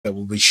that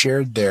will be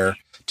shared there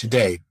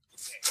today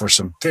for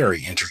some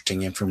very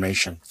interesting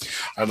information.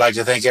 I'd like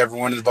to thank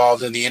everyone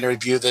involved in the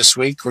interview this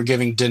week. We're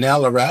giving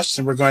Danelle a rest,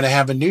 and we're going to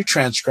have a new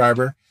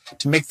transcriber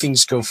to make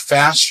things go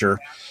faster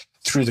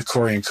through the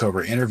Corey and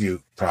Cobra interview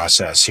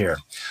process here.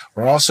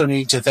 We're also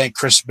needing to thank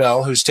Chris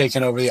Bell, who's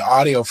taken over the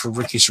audio for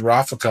Ricky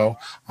Sarafico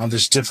on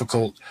this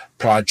difficult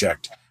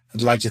project.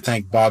 I'd like to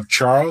thank Bob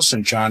Charles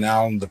and John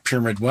Allen, the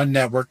Pyramid One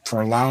Network,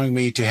 for allowing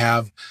me to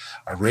have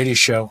a radio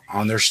show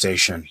on their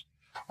station.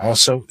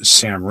 Also,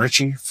 Sam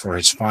Ritchie for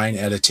his fine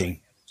editing.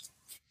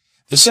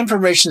 This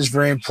information is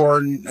very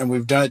important, and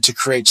we've done it to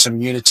create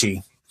some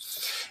unity.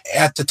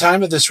 At the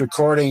time of this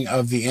recording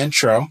of the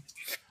intro,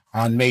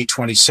 on May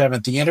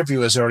 27th, the interview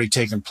has already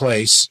taken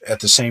place at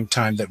the same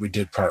time that we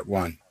did part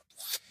one.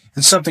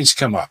 And something's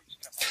come up.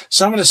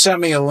 Someone has sent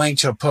me a link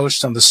to a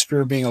post on the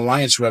Spirit Being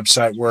Alliance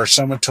website where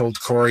someone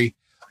told Corey,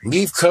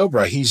 "Leave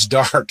Cobra, he's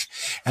dark."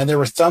 And there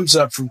were thumbs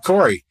up from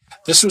Corey.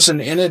 This was an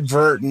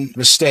inadvertent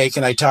mistake,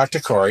 and I talked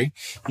to Corey.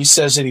 He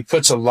says that he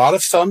puts a lot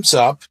of thumbs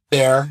up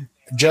there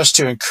just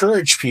to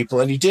encourage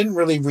people, and he didn't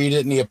really read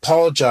it, and he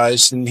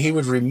apologized, and he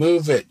would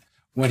remove it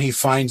when he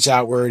finds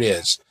out where it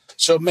is.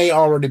 So it may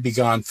already be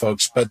gone,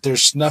 folks, but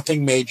there's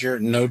nothing major,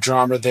 no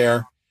drama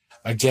there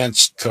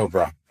against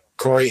Cobra.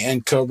 Corey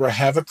and Cobra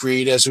have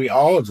agreed, as we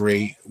all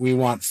agree, we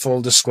want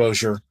full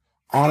disclosure,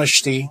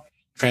 honesty,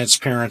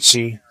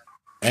 transparency,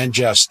 and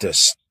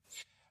justice.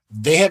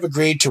 They have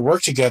agreed to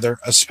work together,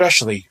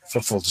 especially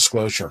for full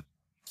disclosure.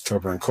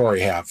 Cobra and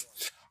Corey have.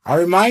 I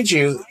remind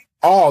you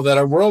all that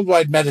our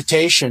worldwide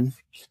meditation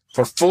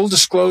for full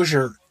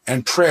disclosure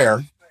and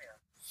prayer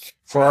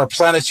for our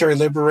Planetary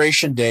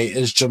Liberation Day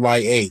is July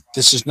 8th.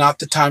 This is not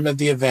the time of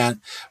the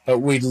event, but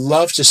we'd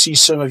love to see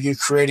some of you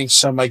creating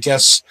some, I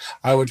guess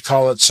I would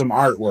call it some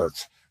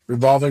artwork,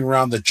 revolving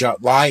around the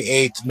July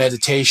 8th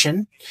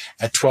meditation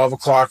at 12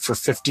 o'clock for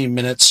 15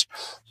 minutes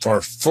for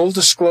full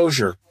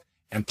disclosure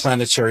and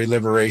planetary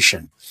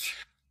liberation.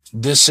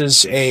 This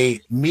is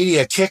a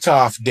media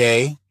kickoff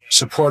day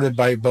supported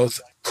by both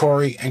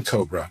Corey and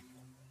Cobra.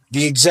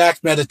 The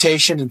exact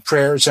meditation and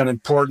prayer is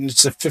unimportant.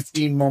 It's the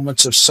 15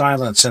 moments of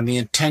silence and the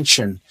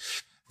intention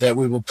that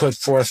we will put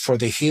forth for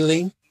the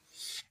healing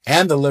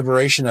and the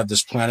liberation of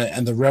this planet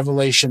and the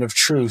revelation of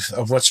truth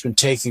of what's been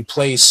taking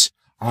place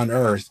on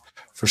Earth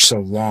for so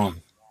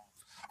long.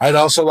 I'd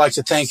also like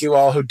to thank you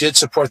all who did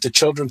support the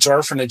Children's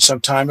Orphanage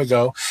some time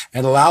ago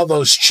and allow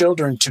those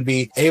children to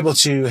be able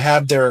to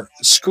have their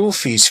school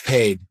fees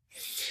paid.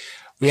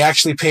 We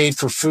actually paid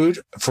for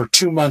food for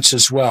 2 months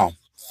as well.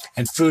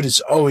 And food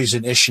is always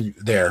an issue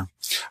there.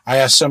 I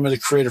asked someone to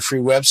create a free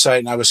website,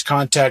 and I was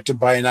contacted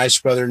by a nice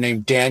brother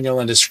named Daniel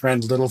and his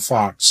friend Little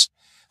Fox.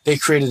 They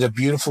created a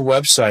beautiful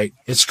website.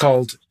 It's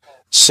called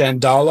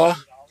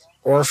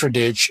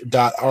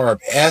SandalaOrphanage.org.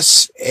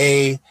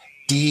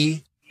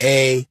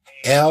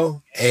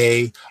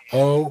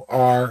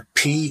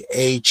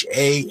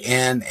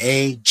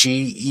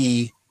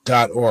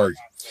 SandalaOrphanage.org.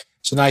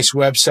 It's a nice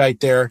website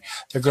there.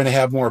 They're going to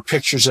have more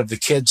pictures of the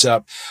kids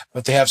up,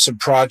 but they have some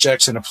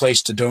projects and a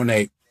place to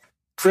donate.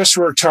 Chris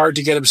worked hard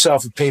to get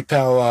himself a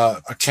PayPal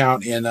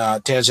account in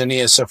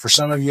Tanzania, so for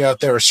some of you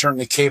out there who are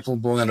certainly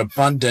capable and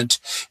abundant,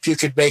 if you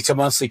could make a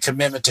monthly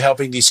commitment to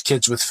helping these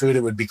kids with food,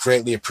 it would be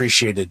greatly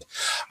appreciated.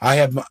 I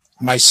have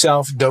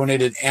myself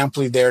donated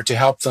amply there to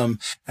help them,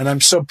 and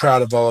I'm so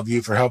proud of all of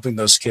you for helping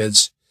those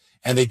kids.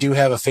 And they do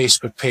have a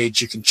Facebook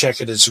page. You can check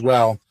it as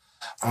well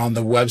on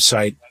the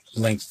website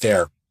link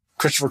there.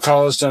 Christopher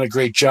Call has done a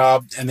great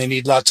job, and they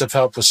need lots of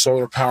help with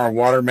solar power and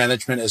water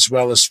management, as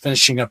well as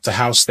finishing up the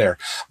house there.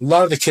 A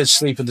lot of the kids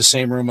sleep in the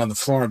same room on the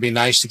floor. It'd be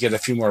nice to get a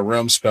few more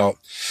rooms built.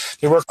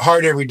 They work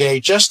hard every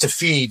day just to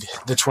feed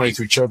the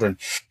 23 children.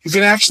 You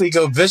can actually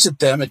go visit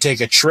them and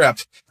take a trip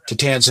to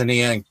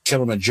Tanzania and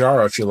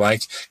Kilimanjaro if you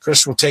like.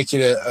 Chris will take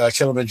you to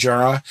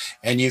Kilimanjaro,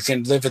 and you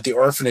can live at the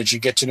orphanage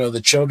and get to know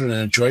the children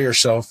and enjoy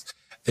yourself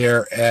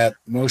there at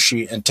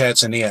Moshi in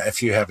Tanzania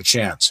if you have a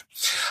chance.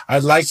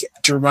 I'd like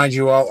to remind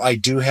you all, I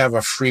do have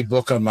a free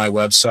book on my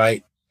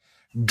website.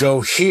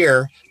 Go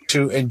here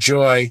to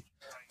enjoy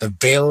The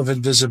Veil of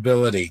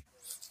Invisibility.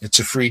 It's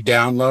a free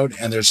download,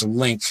 and there's a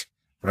link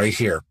right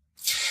here.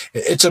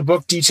 It's a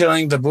book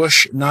detailing the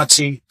Bush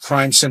Nazi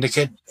crime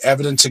syndicate,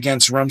 evidence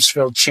against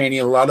Rumsfeld, Cheney,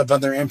 a lot of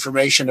other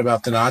information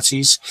about the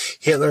Nazis,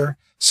 Hitler,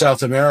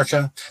 South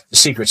America, the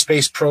secret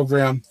space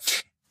program,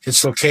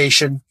 its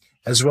location,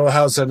 as well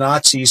as the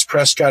Nazis,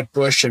 Prescott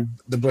Bush and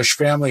the Bush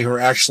family, who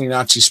are actually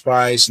Nazi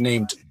spies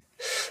named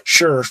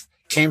Scherf,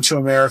 came to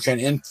America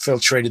and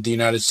infiltrated the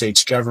United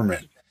States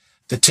government.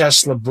 The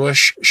Tesla,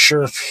 Bush,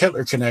 Scherf,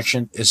 Hitler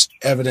connection is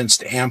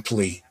evidenced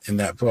amply in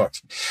that book.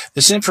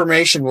 This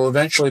information will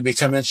eventually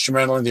become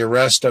instrumental in the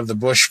arrest of the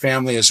Bush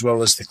family as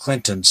well as the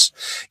Clintons.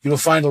 You will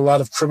find a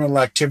lot of criminal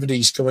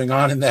activities going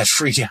on in that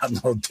free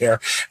download there,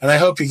 and I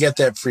hope you get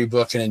that free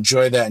book and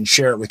enjoy that and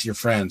share it with your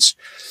friends.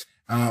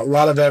 A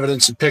lot of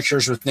evidence and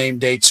pictures with name,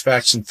 dates,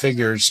 facts, and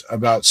figures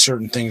about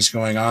certain things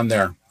going on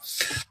there.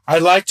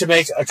 I'd like to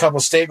make a couple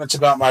statements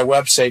about my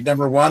website.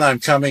 Number one, I'm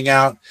coming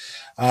out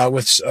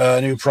with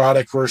a new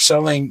product. We're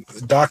selling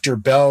Dr.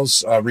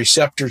 Bell's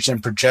receptors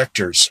and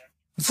projectors.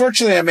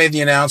 Unfortunately, I made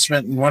the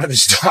announcement, and one of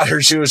his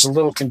daughters, who was a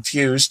little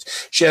confused,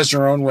 she has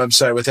her own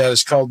website with that,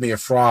 has called me a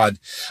fraud.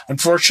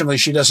 Unfortunately,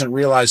 she doesn't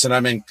realize that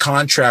I'm in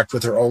contract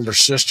with her older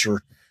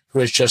sister, who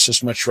has just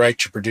as much right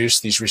to produce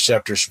these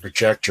receptors and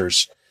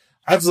projectors.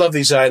 I've loved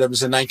these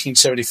items. In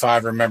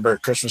 1975, I remember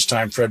at Christmas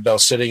time, Fred Bell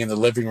sitting in the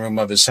living room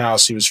of his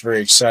house. He was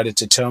very excited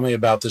to tell me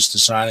about this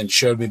design and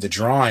showed me the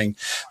drawing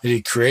that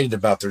he created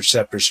about the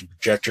receptors and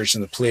projectors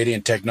and the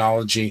Palladian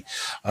technology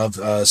of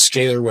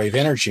scalar wave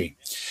energy.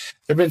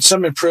 There have been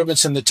some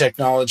improvements in the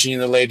technology in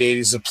the late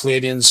 80s. The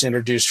Palladians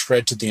introduced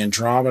Fred to the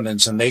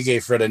Andromedans, and they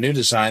gave Fred a new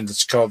design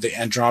that's called the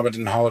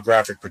Andromedan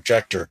holographic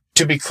projector.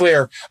 To be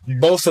clear,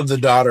 both of the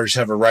daughters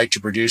have a right to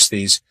produce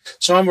these,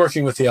 so I'm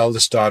working with the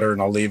eldest daughter,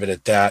 and I'll leave it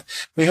at that.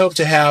 We hope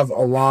to have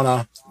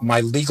Alana, my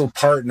legal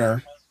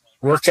partner,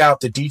 work out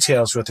the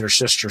details with her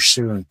sister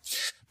soon.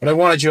 But I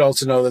wanted you all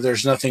to know that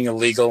there's nothing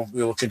illegal.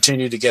 We will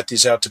continue to get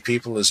these out to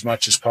people as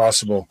much as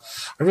possible.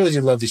 I really do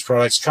love these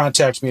products.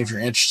 Contact me if you're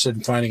interested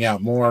in finding out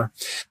more.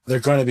 They're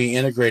going to be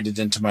integrated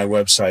into my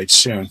website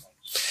soon.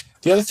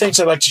 The other things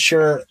I'd like to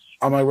share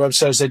on my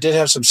website is I did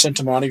have some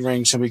Sintamani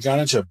rings, and we got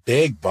into a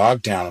big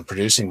bog down in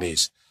producing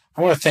these.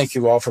 I want to thank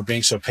you all for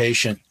being so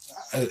patient.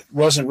 It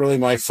wasn't really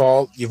my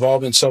fault. You've all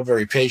been so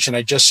very patient.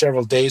 I just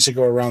several days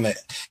ago, around the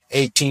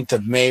 18th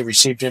of May,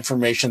 received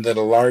information that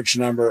a large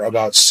number,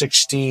 about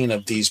 16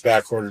 of these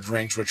back-ordered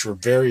rings, which were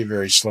very,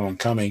 very slow in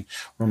coming,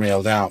 were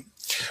mailed out.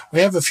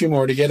 We have a few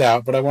more to get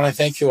out, but I want to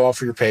thank you all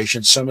for your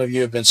patience. Some of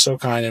you have been so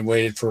kind and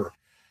waited for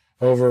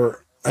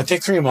over, I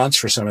think, 3 months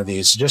for some of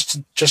these.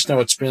 Just know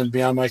it's been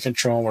beyond my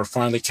control, and we're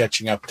finally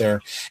catching up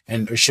there,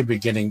 and we should be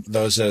getting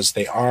those as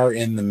they are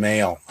in the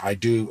mail. I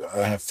do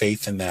have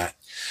faith in that.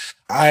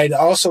 I'd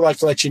also like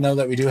to let you know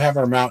that we do have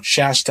our Mount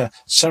Shasta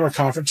Summer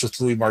Conference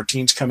with Louis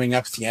Martins coming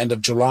up at the end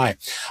of July.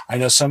 I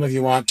know some of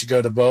you want to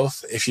go to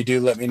both. If you do,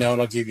 let me know,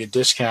 and I'll give you a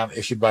discount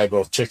if you buy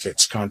both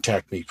tickets.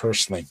 Contact me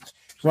personally.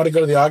 If you want to go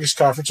to the August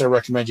conference, I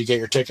recommend you get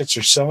your tickets.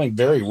 They're selling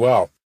very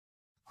well.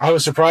 I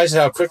was surprised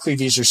at how quickly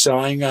these are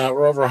selling.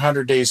 We're over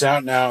 100 days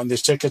out now, and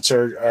these tickets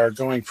are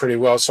going pretty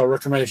well. So I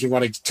recommend, if you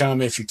want to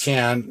come, if you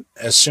can,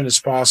 as soon as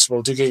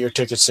possible, do get your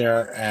tickets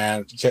there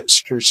and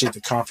secure a seat at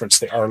the conference.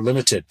 They are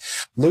limited.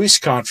 Louis'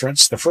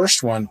 conference, the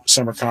first one,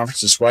 summer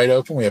conference, is wide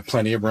open. We have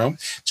plenty of room.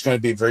 It's going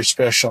to be a very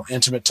special,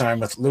 intimate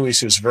time with Louis,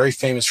 who's very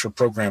famous for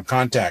program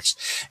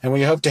contacts. And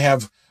we hope to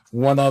have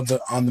one on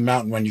the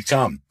mountain when you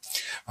come.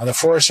 The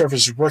Forest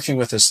Service is working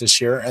with us this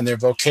year, and they've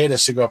okayed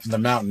us to go up in the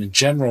mountain. In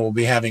general, we'll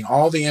be having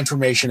all the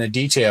information and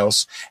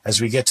details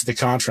as we get to the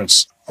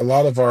conference. A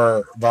lot of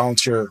our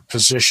volunteer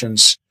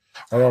positions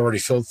are already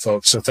filled,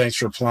 folks, so thanks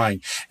for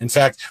applying. In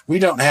fact, we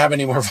don't have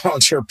any more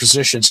volunteer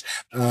positions,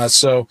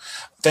 so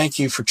thank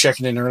you for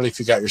checking in early if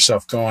you got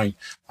yourself going.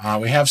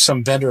 We have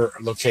some vendor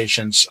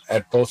locations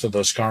at both of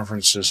those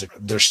conferences.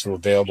 They're still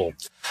available.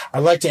 I'd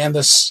like to end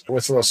this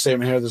with a little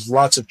statement here. There's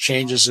lots of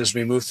changes as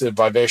we move to the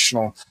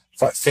vibrational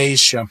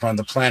phase jump on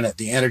the planet,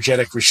 the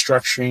energetic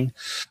restructuring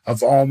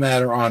of all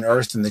matter on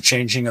Earth, and the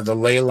changing of the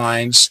ley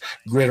lines,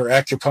 grid or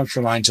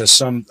acupuncture lines, as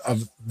some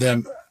of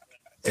them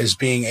is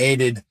being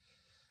aided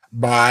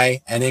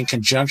by and in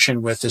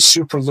conjunction with the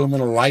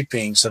superluminal light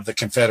beings of the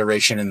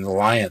Confederation and the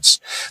Alliance.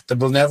 The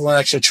benevolent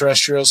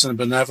extraterrestrials and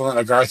the benevolent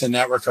Agartha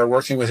network are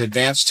working with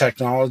advanced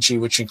technology,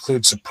 which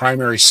includes the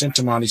primary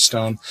Sintamani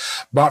stone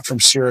bought from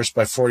Sirius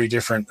by 40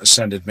 different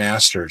ascended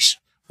masters,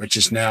 which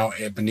is now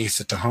beneath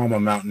the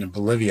Tajama mountain in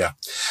Bolivia.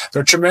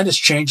 There are tremendous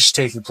changes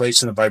taking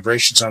place, and the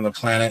vibrations on the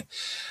planet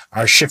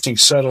are shifting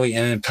subtly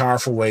and in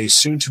powerful ways,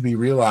 soon to be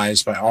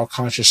realized by all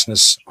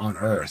consciousness on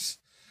Earth.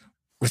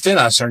 Within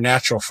us are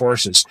natural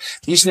forces.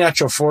 These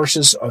natural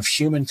forces of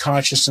human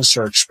consciousness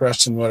are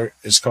expressed in what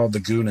is called the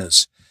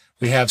gunas.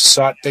 We have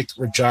Sattvic,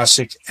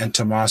 Rajasic, and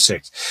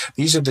Tamasic.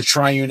 These are the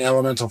triune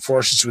elemental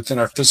forces within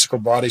our physical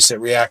bodies that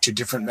react to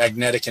different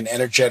magnetic and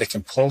energetic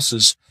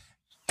impulses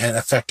and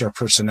affect our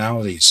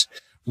personalities.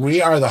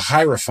 We are the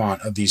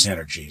hierophant of these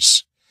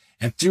energies,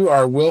 and through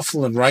our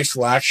willful and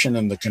rightful action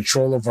and the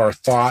control of our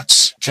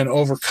thoughts can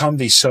overcome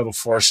these subtle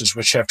forces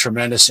which have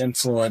tremendous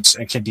influence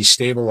and can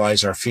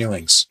destabilize our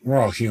feelings. We're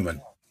all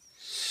human.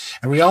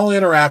 And we all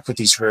interact with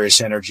these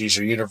various energies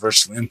or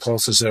universal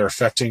impulses that are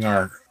affecting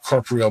our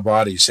corporeal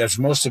bodies. As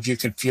most of you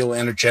can feel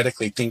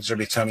energetically, things are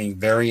becoming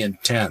very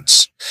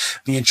intense.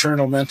 The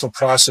internal mental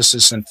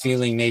processes and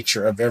feeling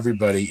nature of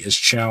everybody is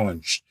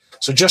challenged.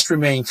 So just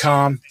remain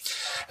calm.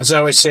 As I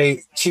always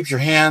say, keep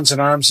your hands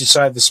and arms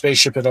inside the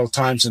spaceship at all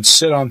times and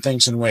sit on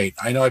things and wait.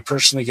 I know I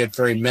personally get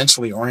very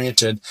mentally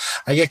oriented.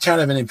 I get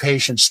kind of an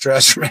impatient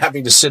stress from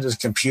having to sit at a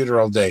computer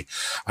all day.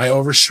 I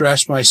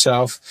overstress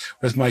myself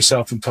with my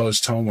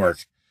self-imposed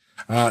homework.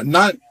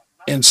 Not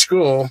in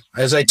school,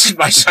 as I did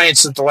my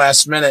science at the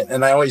last minute,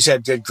 and I always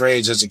had good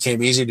grades as it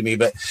came easy to me.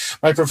 But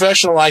my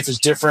professional life is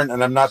different,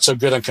 and I'm not so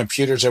good on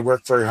computers. I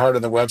work very hard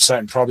on the website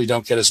and probably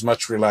don't get as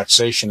much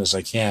relaxation as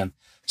I can.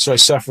 So I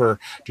suffer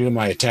due to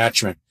my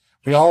attachment.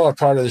 We all are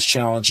part of this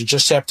challenge and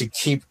just have to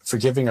keep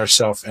forgiving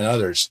ourselves and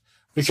others.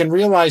 we can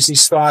realize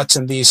these thoughts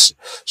and these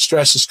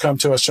stresses come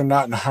to us are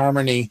not in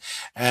harmony,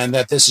 and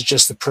that this is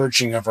just the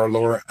purging of our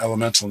lower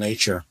elemental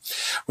nature.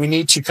 We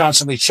need to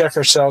constantly check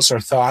ourselves, our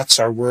thoughts,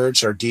 our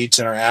words, our deeds,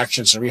 and our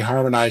actions, and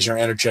reharmonize our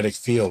energetic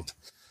field.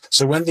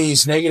 So when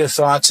these negative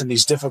thoughts and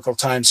these difficult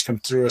times come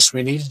through us,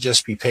 we need to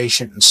just be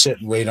patient and sit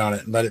and wait on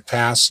it and let it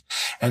pass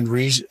and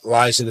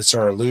realize that it's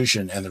our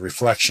illusion and the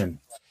reflection.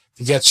 If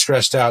you get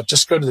stressed out,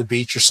 just go to the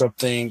beach or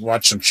something,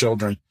 watch some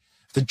children.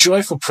 The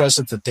joyful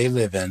present that they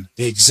live in,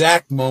 the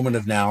exact moment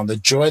of now, and the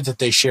joy that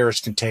they share is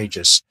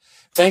contagious.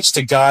 Thanks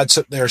to God,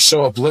 they're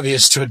so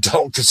oblivious to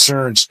adult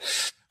concerns.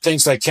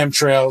 Things like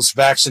chemtrails,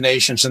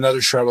 vaccinations, and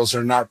other troubles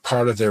are not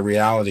part of their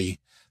reality.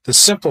 The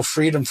simple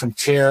freedom from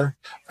care,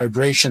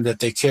 vibration that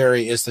they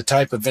carry is the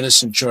type of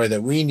innocent joy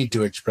that we need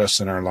to express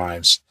in our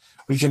lives.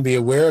 We can be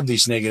aware of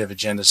these negative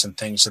agendas and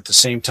things. At the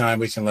same time,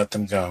 we can let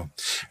them go.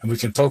 And we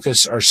can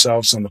focus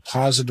ourselves on the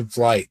positive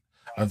light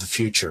of the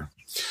future.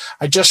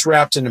 I just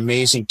wrapped an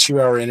amazing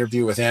 2-hour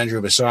interview with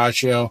Andrew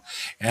Bisaccio,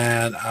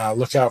 and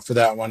look out for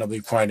that one. It'll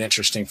be quite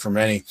interesting for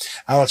many.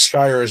 Alex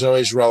Schreier is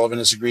always relevant,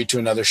 has agreed to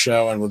another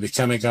show, and will be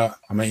coming up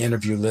on my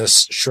interview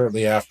list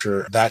shortly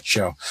after that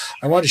show.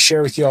 I want to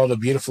share with you all the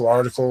beautiful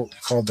article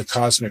called The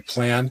Cosmic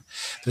Plan.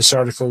 This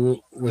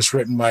article was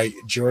written by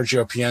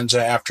Giorgio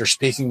Pienza. After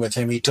speaking with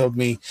him, he told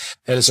me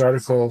that his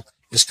article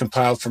is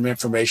compiled from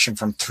information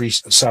from 3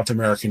 South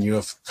American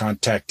UFO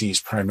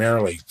contactees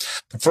primarily.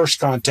 The first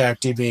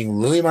contactee being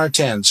Louis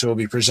Martens, who will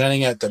be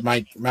presenting at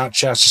the Mount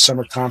Shasta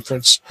Summer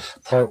Conference,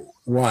 Part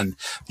 1.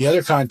 The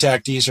other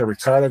contactees are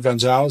Ricardo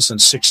Gonzalez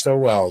and Sixto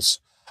Wells.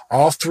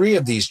 All 3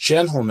 of these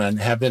gentlemen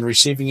have been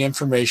receiving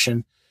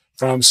information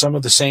from some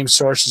of the same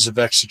sources of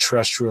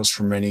extraterrestrials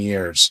for many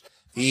years.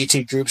 The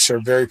ET groups are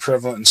very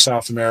prevalent in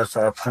South America,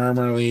 are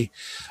primarily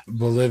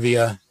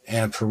Bolivia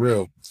and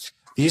Peru.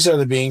 These are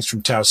the beings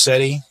from Tau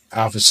Ceti,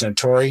 Alpha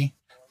Centauri,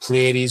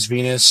 Pleiades,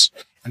 Venus,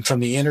 and from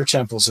the inner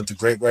temples of the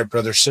Great White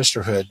Brother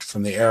Sisterhood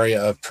from the area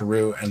of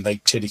Peru and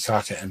Lake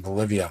Titicaca in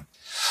Bolivia.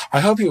 I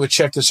hope you would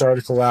check this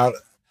article out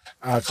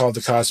called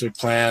The Cosmic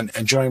Plan,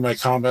 enjoying my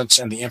comments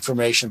and the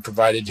information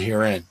provided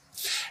herein.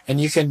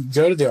 And you can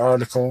go to the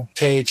article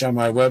page on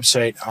my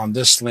website on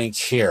this link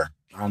here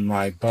on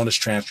my bonus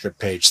transcript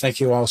page.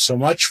 Thank you all so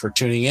much for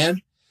tuning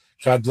in.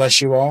 God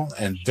bless you all,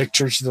 and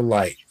victory to the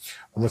light.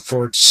 I look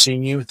forward to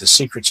seeing you at the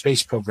Secret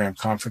Space Program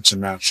Conference in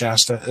Mount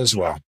Shasta as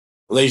well.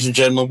 Ladies and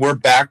gentlemen, we're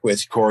back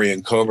with Corey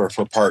and Cobra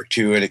for part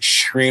 2. An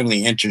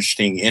extremely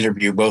interesting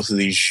interview. Both of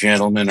these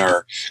gentlemen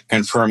are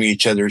confirming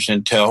each other's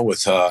intel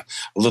with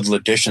little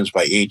additions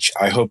by each.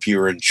 I hope you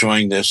are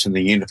enjoying this and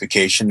the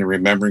unification and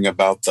remembering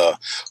about the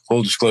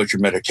full disclosure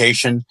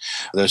meditation,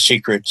 the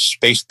Secret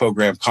Space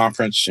Program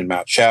Conference in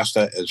Mount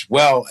Shasta, as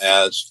well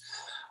as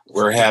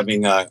we're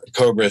having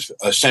Cobra's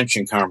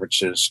Ascension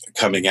conferences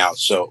coming out.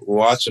 So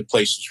lots of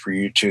places for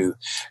you to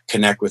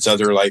connect with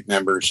other light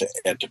members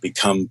and to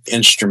become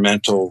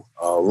instrumental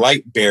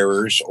light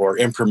bearers or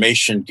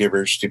information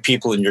givers to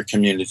people in your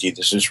community.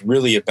 This is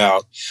really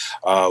about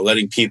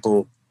letting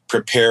people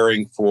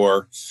preparing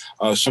for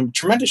some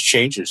tremendous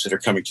changes that are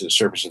coming to the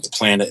surface of the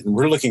planet. And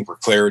we're looking for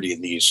clarity in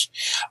these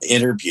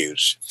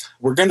interviews.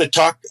 We're going to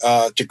talk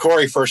to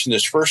Corey first. And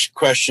this first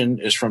question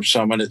is from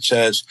someone that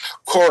says,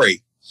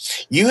 Corey,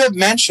 you have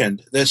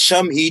mentioned that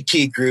some ET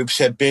groups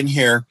have been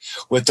here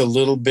with a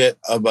little bit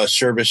of a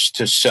service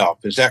to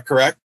self. Is that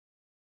correct?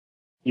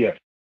 Yes.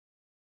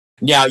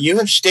 Now, you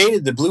have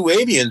stated the Blue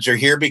Avians are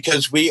here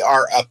because we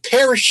are a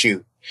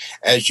parachute,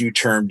 as you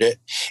termed it.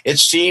 It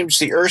seems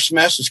the Earth's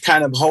mess is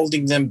kind of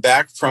holding them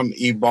back from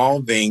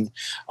evolving.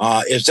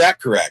 Is that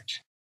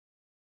correct?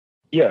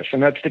 Yes,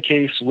 and that's the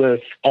case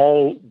with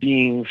all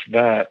beings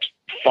that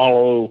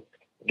follow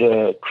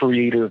the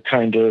creator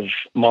kind of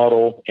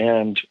model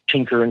and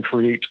tinker and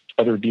create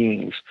other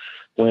beings.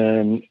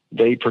 When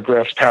they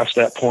progress past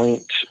that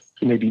point,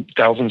 maybe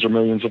thousands or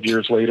millions of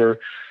years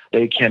later,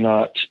 they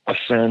cannot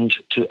ascend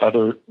to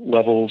other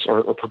levels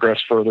or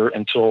progress further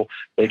until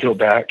they go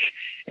back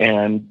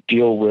and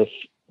deal with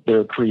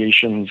their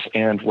creations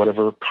and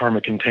whatever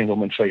karmic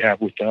entanglements they have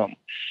with them.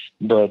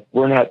 But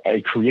we're not a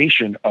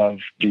creation of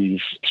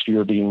these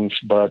sphere beings,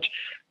 but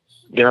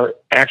their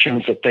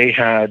actions that they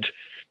had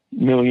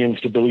millions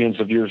to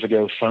billions of years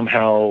ago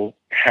somehow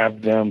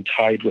have them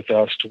tied with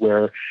us to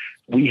where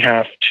we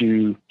have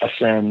to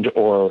ascend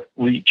or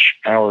reach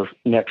our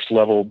next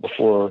level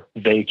before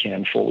they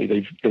can fully.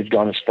 They've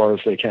gone as far as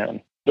they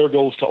can. Their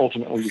goal is to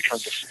ultimately return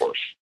to source.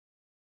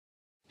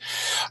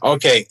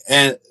 Okay,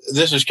 and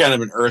this is kind of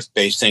an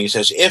Earth-based thing. It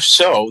says, if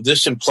so,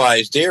 this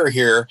implies they're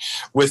here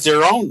with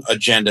their own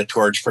agenda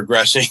towards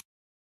progressing.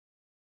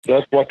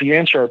 That's what the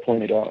Anshar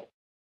pointed out.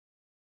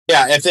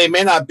 Yeah, if they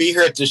may not be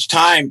here at this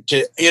time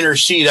to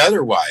intercede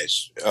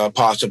otherwise,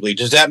 possibly,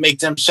 does that make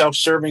them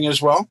self-serving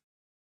as well?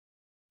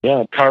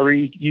 Yeah,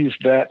 Kari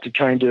used that to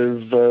kind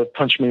of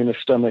punch me in the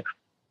stomach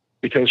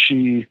because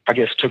she, I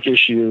guess, took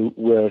issue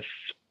with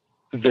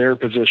their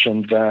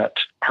position that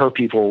her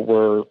people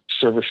were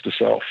service to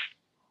self.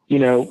 You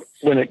know,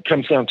 when it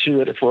comes down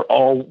to it, if we're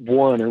all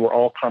one and we're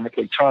all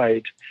karmically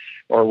tied,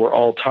 or we're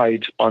all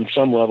tied on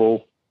some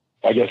level.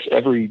 I guess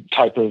every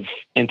type of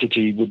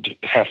entity would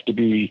have to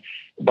be,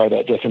 by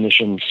that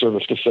definition,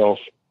 service to self.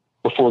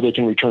 Before they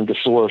can return to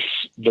source,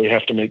 they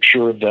have to make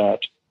sure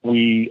that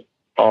we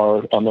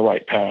are on the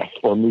right path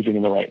or moving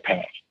in the right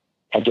path.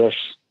 I guess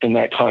in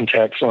that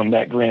context, on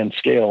that grand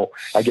scale,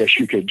 I guess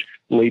you could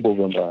label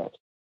them that.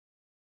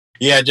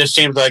 Yeah, it just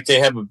seems like they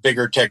have a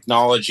bigger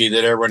technology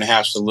that everyone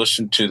has to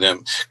listen to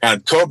them.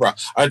 And Cobra,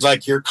 I'd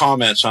like your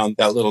comments on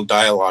that little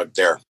dialogue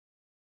there.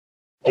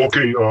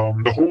 Okay,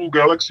 the whole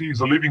galaxy is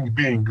a living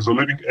being, is a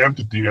living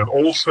entity, and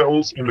all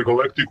cells in the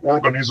galactic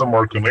organism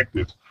are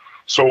connected.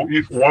 So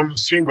if one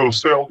single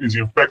cell is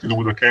infected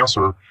with a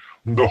cancer,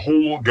 the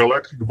whole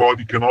galactic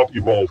body cannot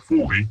evolve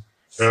fully,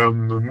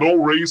 and no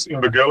race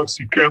in the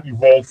galaxy can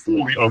evolve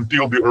fully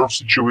until the Earth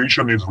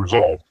situation is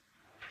resolved.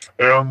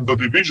 And the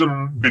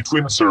division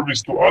between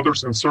service to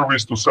others and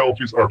service to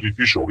self is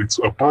artificial. It's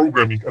a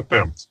programming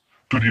attempt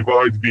to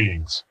divide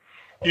beings.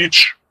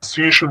 Each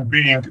sentient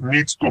being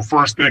needs to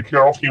first take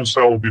care of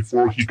himself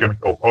before he can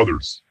help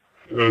others.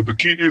 The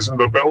key is in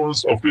the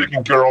balance of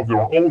taking care of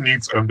your own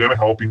needs and then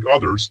helping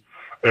others.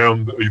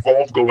 And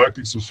evolved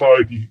galactic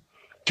society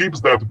keeps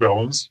that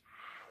balance.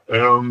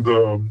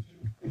 And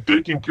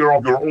taking care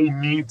of your own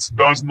needs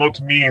does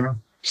not mean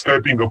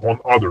stepping upon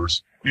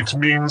others. It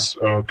means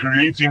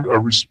creating a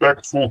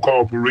respectful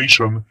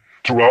cooperation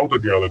throughout the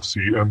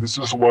galaxy. And this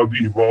is what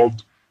the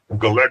evolved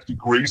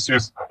galactic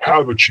races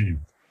have achieved.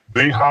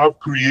 They have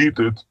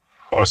created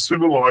a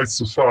civilized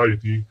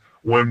society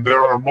when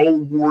there are no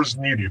wars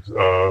needed,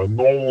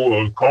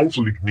 no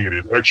conflict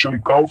needed. Actually,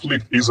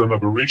 conflict is an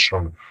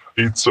aberration.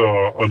 It's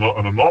an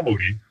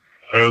anomaly.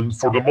 And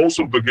for the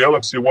most of the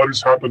galaxy, what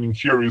is happening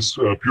here is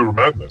pure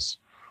madness.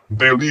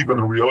 They live in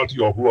a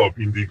reality of love,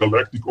 in the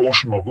galactic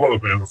ocean of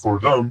love. And for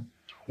them,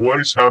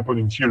 what is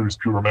happening here is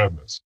pure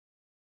madness.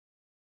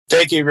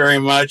 Thank you very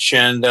much.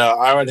 And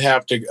I would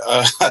have to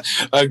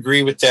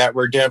agree with that.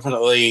 We're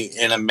definitely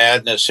in a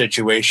madness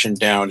situation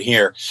down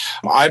here.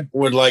 I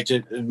would like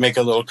to make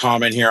a little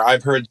comment here.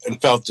 I've heard and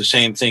felt the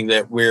same thing,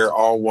 that we're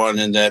all one,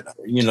 and that,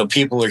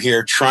 people are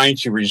here trying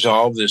to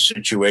resolve this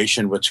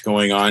situation, what's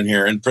going on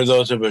here. And for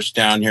those of us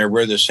down here,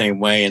 we're the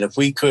same way. And if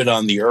we could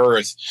on the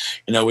Earth,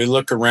 we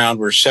look around,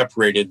 we're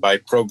separated by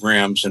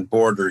programs and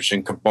borders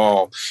and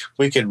cabal.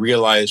 We could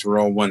realize we're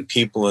all one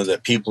people, and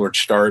that people are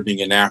starving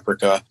in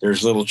Africa.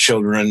 There's little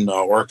children,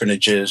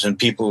 orphanages, and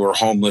people who are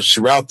homeless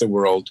throughout the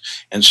world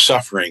and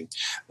suffering,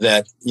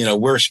 that,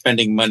 we're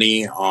spending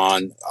money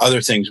on other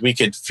things. We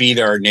could feed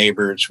our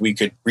neighbors. We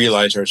could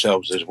realize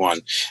ourselves as one.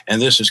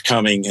 And this is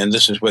coming, and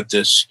this is what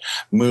this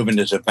movement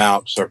is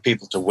about, for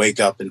people to wake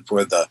up and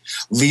for the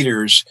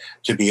leaders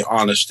to be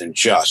honest and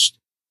just.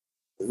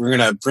 We're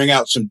going to bring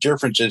out some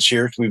differences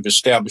here. We've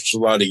established a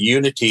lot of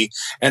unity,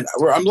 and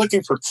I'm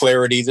looking for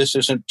clarity. This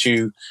isn't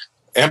to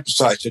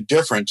emphasize the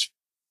difference.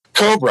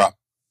 Cobra,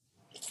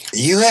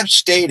 you have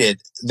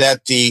stated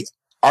that the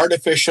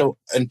artificial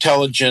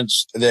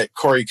intelligence that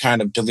Corey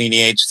kind of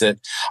delineates, that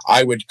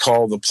I would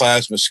call the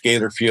plasma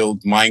scalar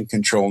field mind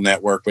control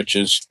network, which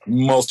is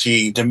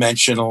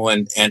multi-dimensional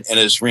and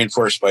is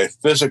reinforced by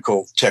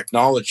physical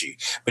technology.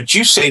 But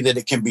you say that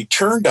it can be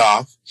turned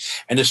off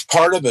and is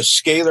part of a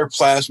scalar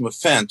plasma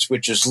fence,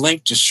 which is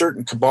linked to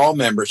certain cabal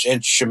members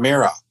and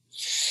Chimera,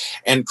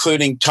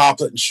 including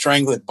Toplet and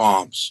Stranglet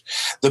bombs.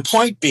 The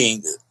point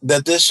being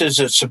that this is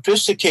a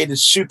sophisticated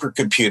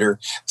supercomputer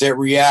that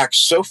reacts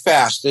so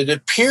fast that it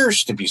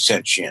appears to be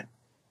sentient.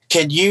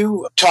 Can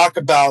you talk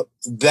about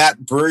that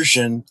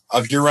version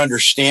of your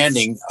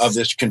understanding of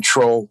this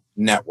control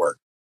network?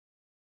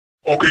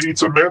 Okay,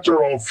 it's a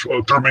matter of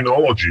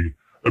terminology.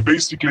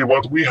 Basically,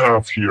 what we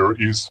have here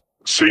is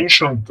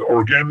sentient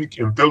organic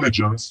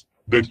intelligence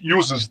that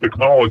uses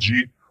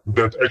technology,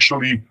 that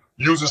actually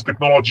uses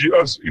technology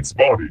as its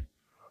body.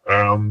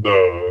 And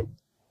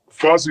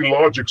fuzzy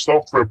logic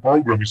software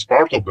program is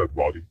part of that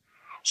body.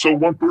 So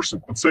one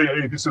person could say,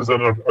 hey, this is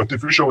an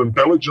artificial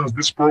intelligence.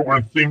 This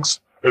program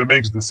thinks and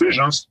makes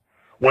decisions,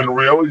 when in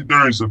reality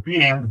there is a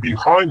being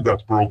behind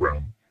that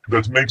program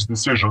that makes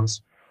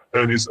decisions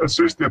and is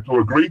assisted to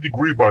a great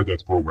degree by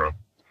that program.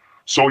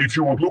 So if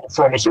you would look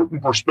from a certain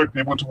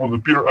perspective, it would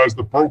appear as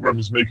the program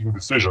is making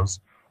decisions,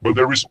 but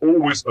there is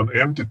always an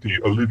entity,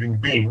 a living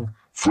being,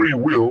 free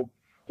will,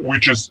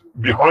 which is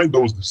behind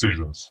those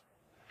decisions.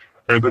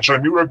 And the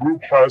Chimera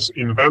group has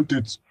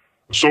invented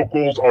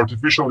so-called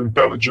artificial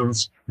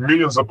intelligence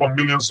millions upon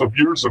millions of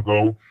years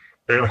ago,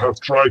 and have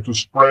tried to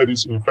spread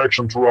its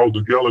infection throughout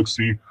the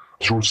galaxy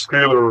through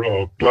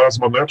scalar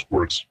plasma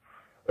networks.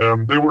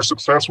 And they were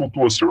successful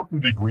to a certain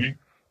degree,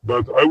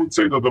 but I would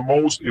say that the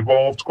most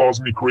evolved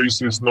cosmic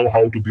races know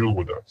how to deal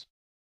with that.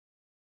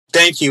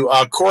 Thank you.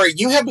 Corey,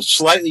 you have a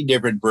slightly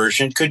different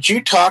version. Could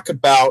you talk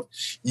about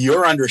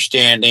your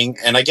understanding?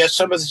 And I guess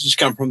some of this has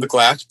come from the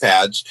glass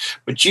pads,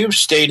 but you've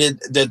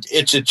stated that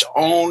it's its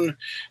own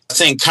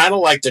thing, kind of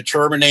like the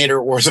Terminator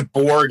or the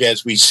Borg,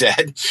 as we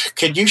said.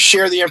 Could you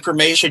share the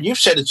information? You've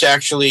said it's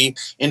actually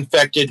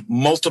infected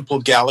multiple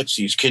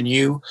galaxies. Can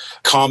you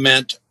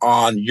comment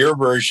on your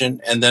version,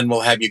 and then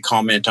we'll have you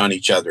comment on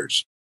each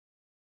other's?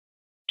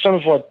 some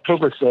of what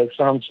Cobra says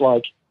sounds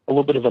like a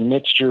little bit of a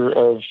mixture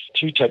of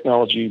two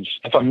technologies,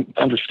 if I'm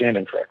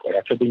understanding correctly.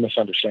 I could be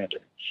misunderstanding.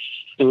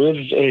 There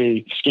is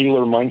a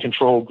scalar mind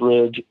control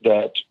grid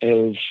that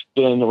has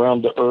been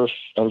around the Earth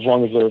as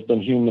long as there have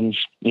been humans,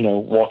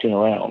 walking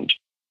around.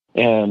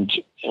 And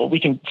we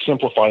can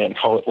simplify it and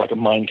call it like a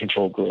mind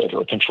control grid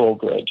or a control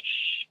grid.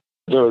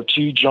 There are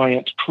two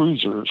giant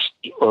cruisers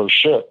or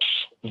ships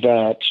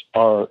that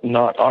are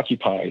not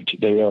occupied.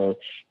 They are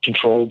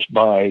controlled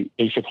by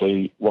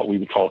basically what we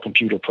would call a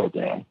computer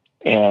program.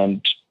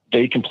 And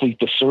they complete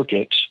the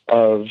circuit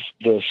of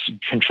this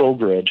control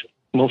grid,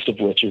 most of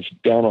which is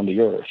down on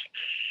the Earth.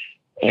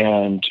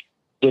 And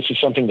this is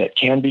something that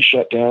can be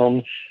shut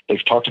down.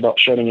 They've talked about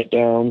shutting it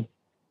down,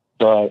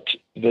 but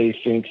they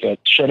think that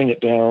shutting it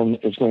down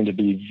is going to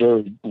be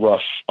very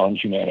rough on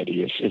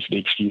humanity, is the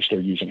excuse they're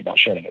using about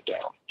shutting it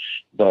down.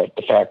 But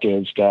the fact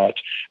is that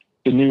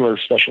the newer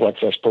special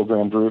access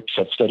program groups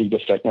have studied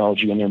this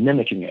technology and they're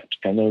mimicking it,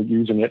 and they're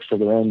using it for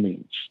their own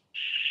means.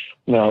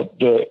 Now,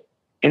 the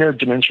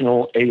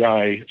interdimensional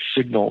AI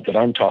signal that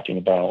I'm talking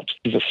about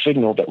is a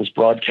signal that was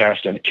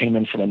broadcast and it came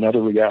in from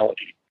another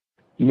reality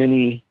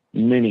many,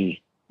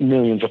 many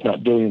millions, if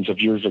not billions of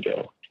years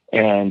ago.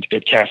 And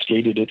it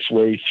cascaded its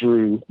way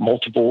through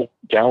multiple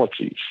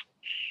galaxies.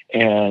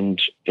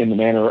 And in the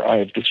manner I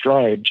have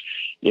described,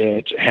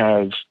 it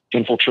has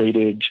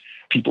infiltrated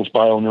people's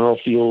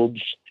bioneural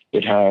fields.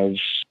 It has,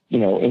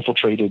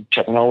 infiltrated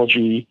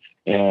technology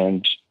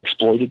and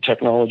exploited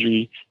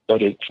technology,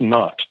 but it's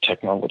not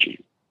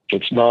technology.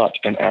 It's not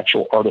an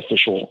actual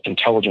artificial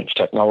intelligence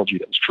technology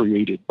that was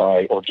created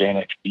by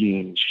organic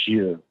beings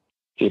here.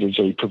 It is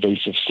a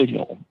pervasive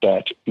signal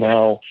that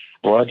now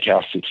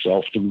broadcasts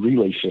itself through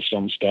relay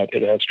systems that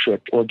it has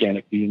tricked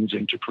organic beings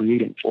into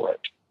creating for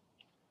it.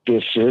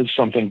 This is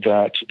something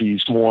that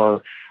these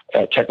more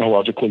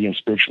technologically and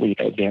spiritually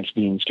advanced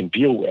beings can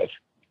deal with.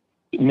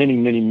 Many,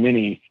 many,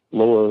 many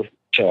lower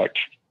tech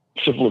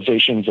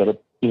civilizations that are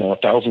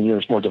 1,000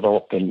 years more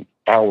developed than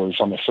ours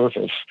on the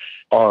surface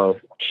are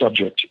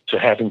subject to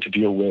having to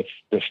deal with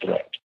this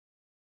threat.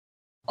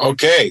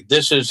 Okay,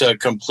 this is a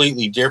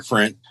completely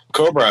different.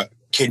 Cobra,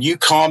 can you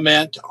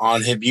comment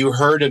on, have you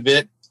heard of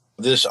it,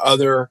 this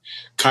other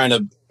kind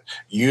of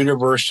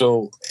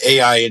universal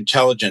AI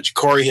intelligence?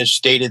 Corey has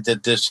stated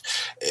that this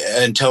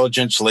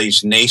intelligence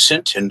lays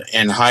nascent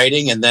and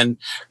hiding and then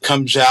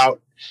comes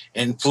out,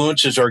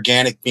 influences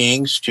organic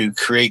beings to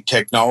create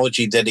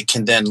technology that it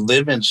can then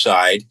live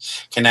inside,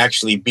 can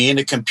actually be in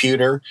a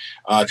computer.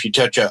 If you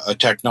touch a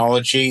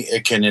technology,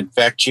 it can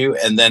infect you,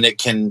 and then it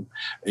can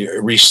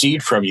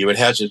recede from you. It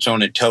has its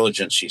own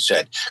intelligence, he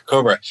said.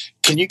 Cobra,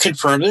 can you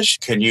confirm this?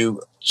 Can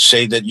you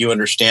say that you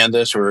understand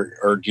this,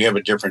 or do you have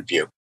a different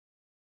view?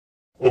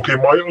 Okay,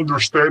 my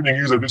understanding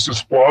is that this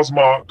is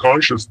plasma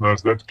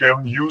consciousness that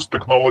can use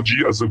technology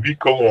as a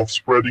vehicle of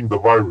spreading the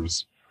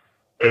virus.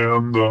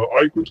 And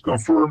I could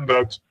confirm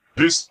that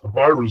this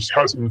virus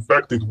has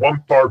infected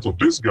one part of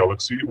this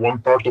galaxy, one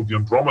part of the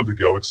Andromeda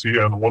galaxy,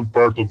 and one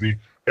part of the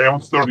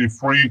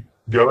M33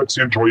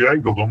 galaxy in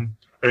Triangulum,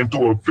 and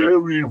to a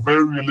very,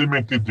 very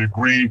limited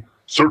degree,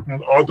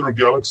 certain other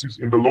galaxies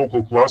in the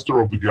local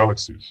cluster of the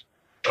galaxies.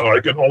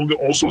 I can only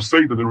also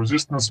say that the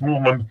resistance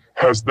movement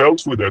has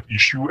dealt with that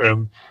issue,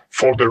 and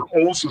for their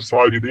own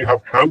society, they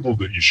have handled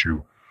the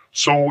issue.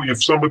 So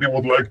if somebody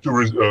would like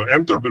to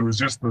enter the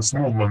resistance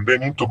movement, they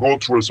need to go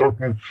through a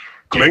certain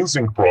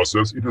cleansing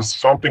process. It is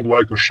something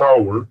like a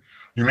shower.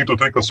 You need to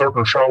take a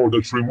certain shower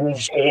that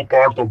removes all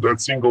part of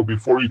that signal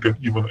before you can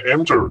even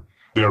enter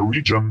their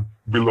region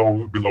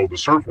below the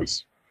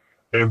surface.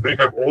 And they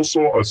have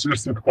also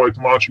assisted quite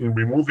much in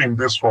removing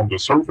this from the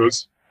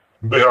surface.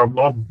 They have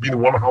not been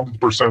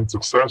 100%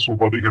 successful,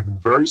 but they have been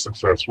very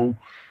successful.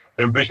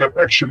 And they have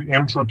actually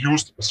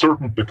introduced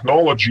certain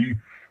technology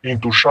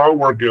into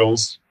shower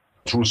gels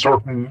through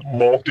certain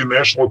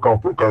multinational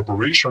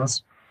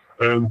corporations.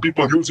 And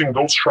people using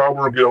those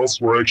shower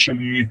gels were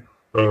actually,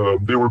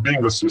 they were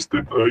being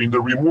assisted in the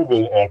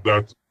removal of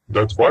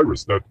that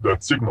virus,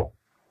 that signal.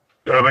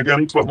 And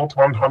again, it was not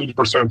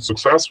 100%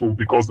 successful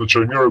because the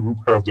Chimera group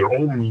have their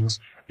own means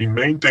in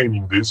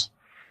maintaining this.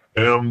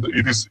 And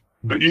it is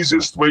the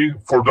easiest way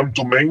for them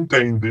to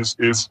maintain this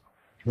is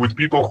with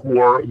people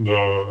who are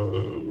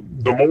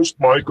the most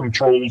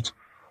mind-controlled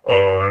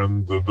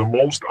and the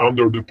most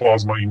under the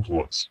plasma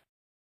influence.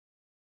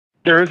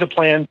 There is a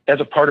plan as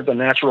a part of the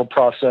natural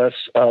process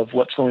of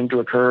what's going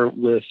to occur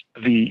with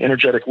the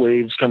energetic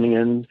waves coming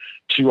in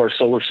to our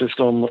solar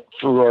system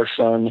through our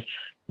sun.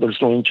 There's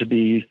going to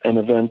be an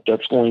event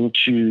that's going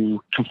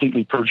to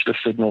completely purge the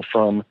signal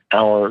from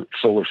our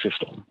solar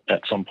system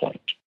at some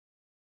point.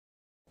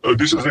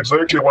 This is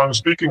exactly what I'm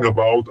speaking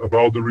about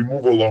the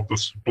removal of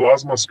the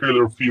plasma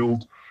scalar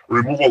field,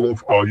 removal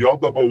of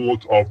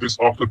Yaldabaoth, of this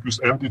octopus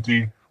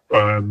entity,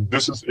 and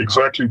this is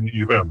exactly the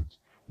event.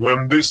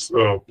 When this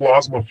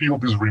plasma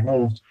field is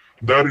removed,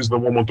 that is the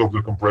moment of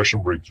the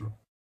compression breakthrough.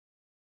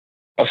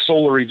 A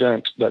solar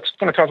event that's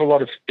going to cause a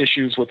lot of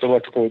issues with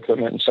electrical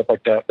equipment and stuff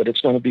like that, but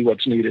it's going to be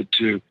what's needed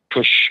to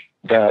push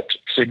that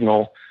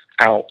signal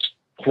out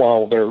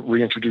while they're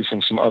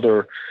reintroducing some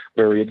other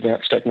very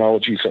advanced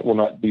technologies that will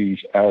not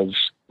be as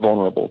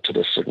vulnerable to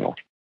this signal.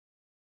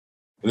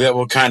 That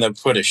will kind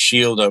of put a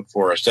shield up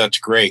for us. That's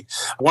great.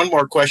 One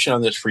more question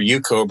on this for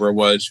you, Cobra,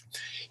 was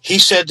he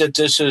said that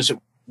this is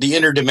the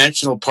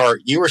interdimensional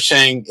part. You were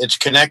saying it's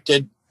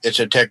connected, it's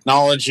a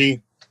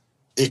technology,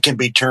 it can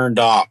be turned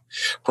off.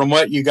 From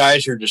what you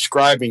guys are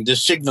describing,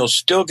 this signal is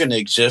still going to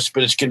exist,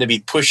 but it's going to be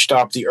pushed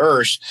off the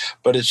Earth,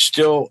 but it's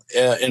still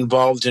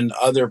involved in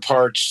other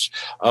parts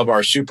of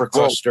our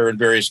supercluster and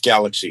various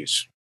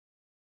galaxies.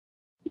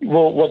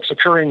 Well, what's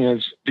occurring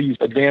is these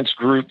advanced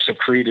groups have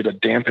created a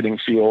dampening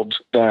field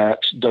that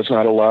does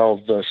not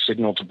allow the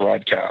signal to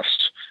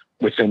broadcast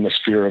within the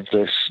sphere of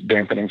this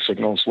dampening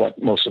signals, what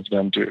most of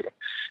them do.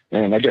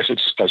 And I guess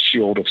it's a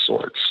shield of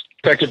sorts.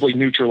 Effectively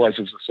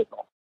neutralizes the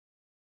signal.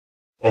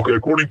 Okay,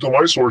 according to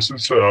my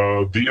sources,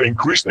 the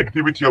increased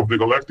activity of the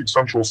galactic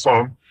central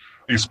sun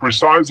is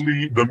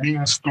precisely the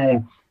means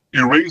to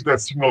erase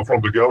that signal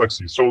from the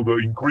galaxy. So the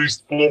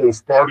increased flow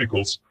of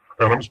particles,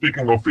 and I'm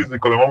speaking of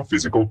physical and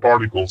non-physical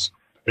particles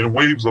and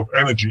waves of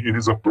energy, it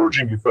is a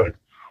purging effect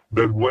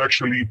that will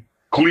actually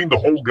clean the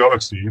whole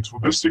galaxy.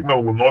 This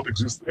signal will not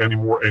exist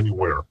anymore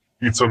anywhere.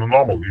 It's an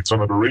anomaly, it's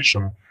an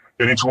aberration,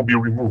 and it will be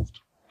removed.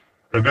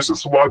 And this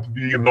is what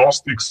the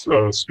Gnostics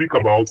speak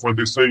about when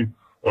they say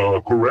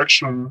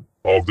correction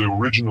of the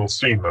original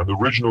sin. And the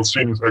original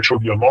sin is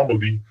actually the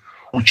anomaly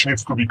which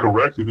needs to be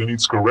corrected, and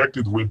it's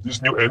corrected with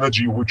this new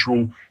energy which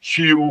will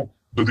heal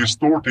the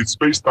distorted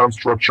space-time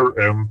structure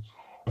and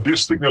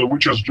this signal,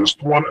 which is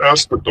just one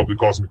aspect of the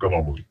cosmic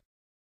anomaly.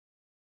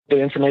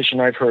 The information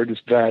I've heard is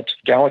that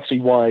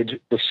galaxy-wide,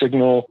 the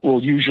signal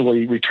will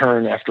usually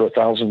return after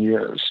 1,000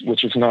 years,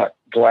 which is not,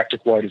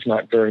 galactic-wide is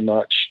not very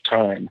much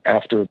time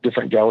after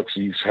different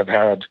galaxies have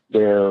had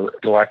their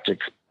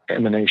galactic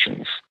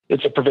emanations.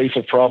 It's a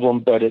pervasive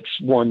problem, but it's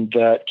one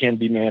that can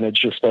be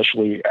managed,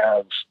 especially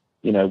as,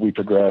 we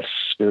progress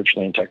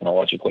spiritually and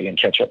technologically and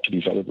catch up to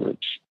these other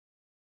groups.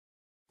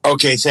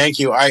 Okay, thank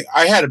you. I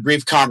had a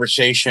brief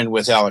conversation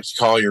with Alex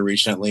Collier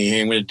recently.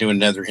 I'm going to do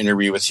another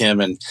interview with him,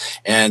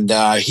 and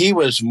he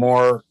was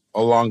more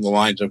along the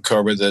lines of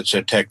Cobra, that's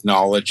a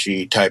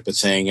technology type of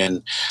thing,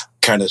 and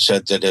kind of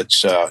said that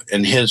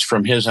it's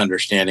from his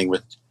understanding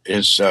with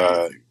his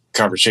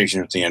conversation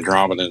with the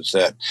Andromedans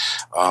that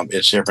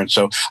it's different.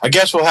 So I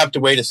guess we'll have to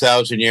wait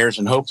 1,000 years,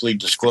 and hopefully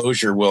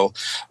disclosure will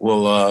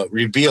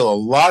reveal a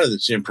lot of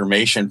this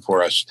information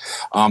for us.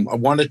 I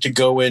wanted to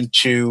go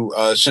into,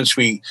 since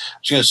I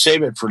was going to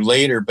save it for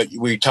later, but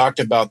we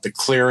talked about the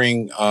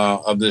clearing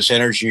of this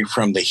energy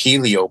from the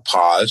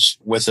heliopause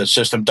with a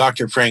system.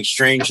 Dr. Frank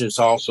Strange has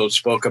also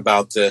spoke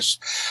about this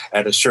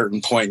at a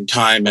certain point in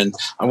time, and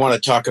I want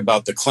to talk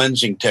about the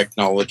cleansing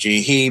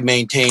technology. He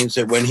maintains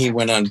that when he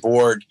went on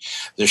board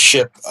the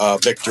ship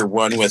Victor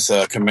 1 with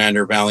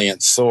Commander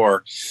Valiant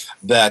Thor,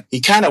 that he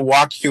kind of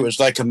walked through. It was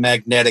like a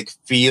magnetic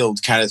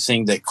field kind of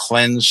thing that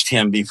cleansed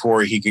him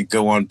before he could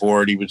go on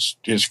board.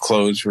 His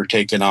clothes were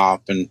taken off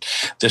and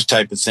this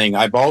type of thing.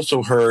 I've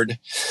also heard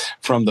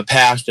from the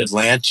past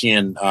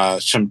Atlantean,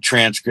 some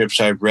transcripts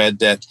I've read,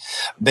 that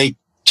they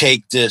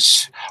take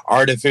this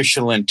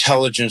artificial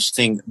intelligence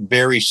thing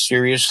very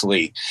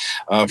seriously.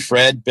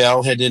 Fred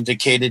Bell had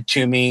indicated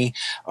to me,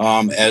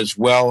 as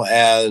well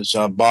as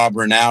Bob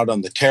Renaud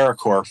on the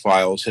TerraCore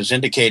files, has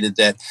indicated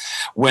that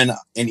when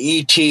an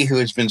ET who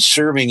has been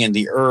serving in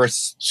the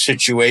Earth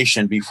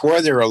situation,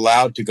 before they're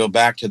allowed to go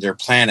back to their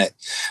planet,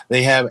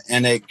 they have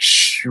an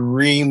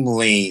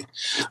extremely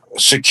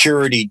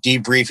security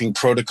debriefing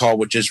protocol,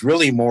 which is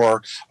really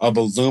more of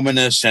a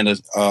luminous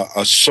and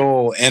a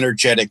soul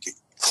energetic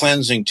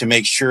cleansing to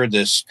make sure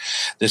this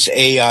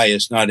AI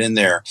is not in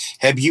there.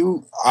 Have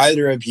you,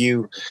 either of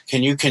you,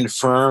 can you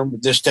confirm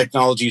this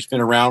technology has been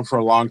around for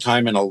a long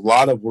time, and a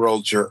lot of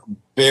worlds are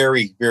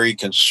very, very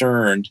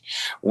concerned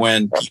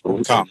when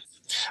people come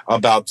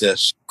about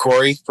this?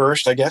 Corey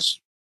first, I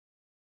guess.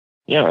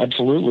 Yeah,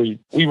 absolutely.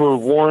 We were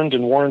warned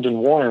and warned and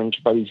warned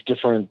by these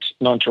different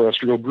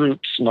non-terrestrial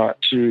groups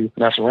not to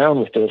mess around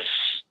with this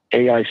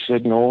AI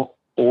signal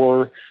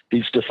or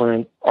these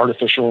different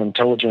artificial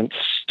intelligence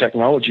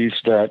technologies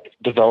that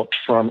developed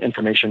from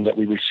information that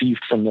we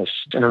received from this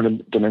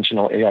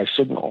interdimensional AI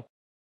signal.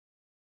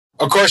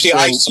 Of course, the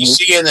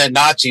ICC and the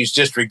Nazis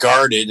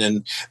disregarded,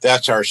 and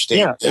that's our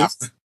state. Yeah.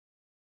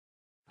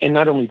 And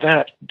not only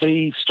that,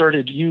 they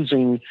started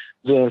using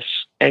this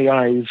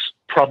AI's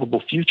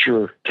probable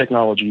future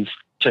technologies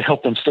to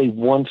help them stay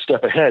one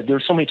step ahead.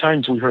 There's so many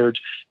times we heard,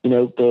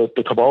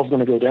 the cabal is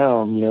going to go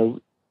down,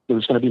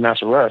 there's going to be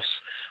mass arrests.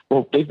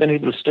 Well, they've been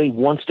able to stay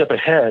one step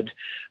ahead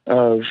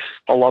of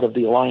a lot of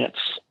the alliance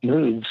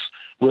moves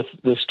with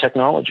this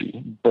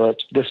technology,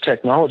 but this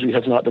technology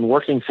has not been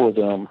working for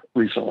them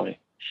recently.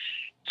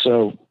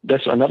 So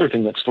that's another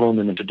thing that's thrown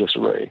them into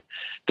disarray.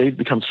 They've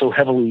become so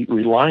heavily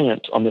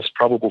reliant on this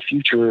probable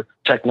future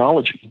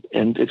technology,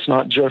 and it's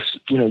not just,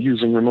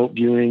 using remote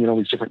viewing and all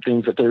these different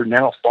things that they're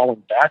now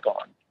falling back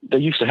on. They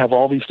used to have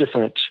all these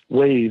different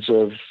ways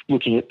of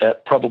looking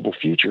at probable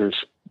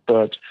futures,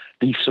 but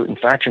these certain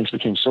factions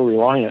became so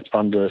reliant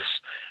on this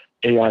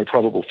AI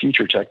probable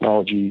future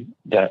technology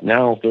that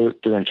now they're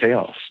in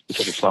chaos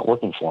because it's not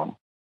working for them.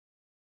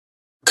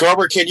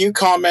 Cobra, can you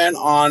comment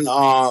on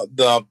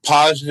the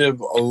positive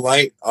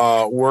light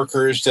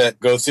workers that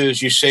go through?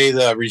 As you say,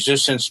 the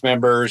resistance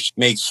members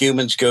make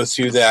humans go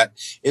through that.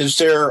 Is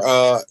there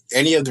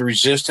any of the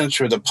resistance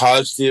or the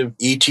positive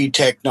ET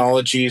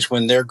technologies,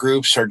 when their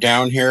groups are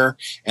down here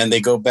and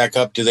they go back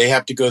up, do they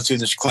have to go through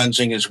this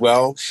cleansing as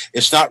well?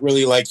 It's not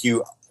really like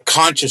you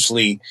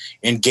consciously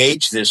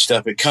engage this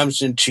stuff. It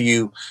comes into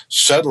you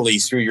subtly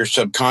through your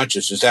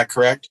subconscious. Is that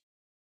correct?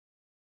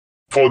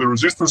 For the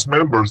resistance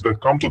members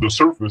that come to the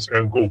surface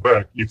and go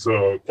back, it's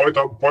quite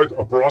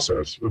a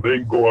process. They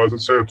go, as I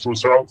said, through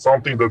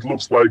something that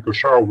looks like a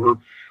shower,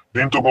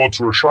 then to go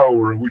through a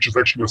shower, which is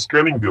actually a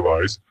scanning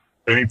device,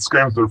 and it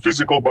scans their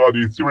physical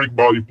body, etheric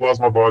body,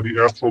 plasma body,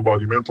 astral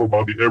body, mental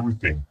body,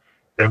 everything,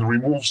 and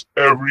removes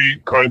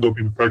every kind of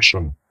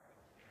infection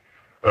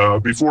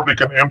before they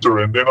can enter.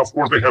 And then, of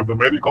course, they have the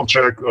medical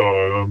check.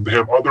 They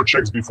have other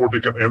checks before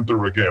they can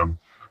enter again.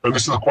 And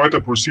this is quite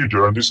a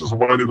procedure, and this is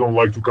why they don't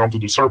like to come to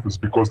the surface,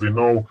 because they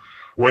know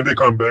when they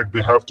come back,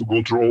 they have to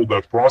go through all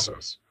that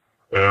process.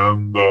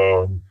 And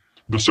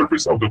the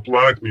surface of the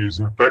planet is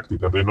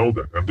infected, and they know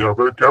that, and they are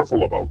very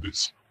careful about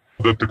this.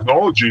 The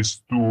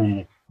technologies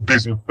to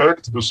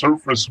disinfect the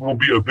surface will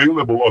be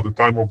available at the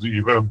time of the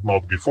event,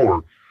 not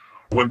before.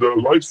 When the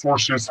light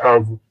forces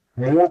have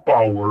more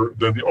power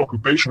than the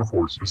occupation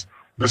forces,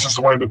 this is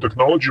when the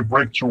technology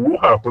breakthrough will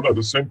happen at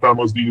the same time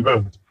as the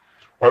event.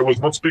 I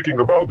was not speaking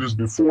about this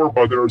before,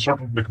 but there are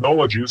certain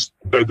technologies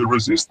that the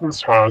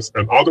resistance has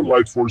and other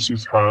light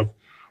forces have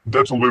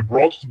that will be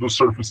brought to the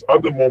surface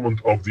at the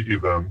moment of the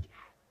event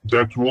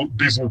that will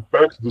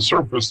disinfect the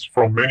surface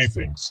from many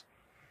things.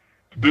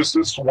 This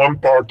is one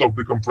part of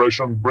the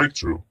compression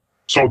breakthrough.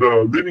 So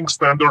the living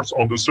standards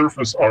on the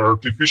surface are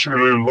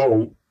artificially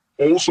low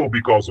also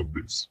because of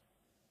this.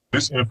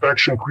 This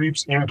infection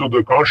creeps into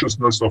the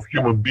consciousness of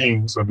human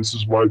beings, and this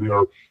is why they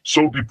are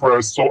so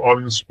depressed, so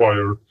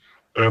uninspired.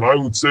 And I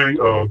would say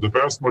the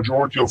vast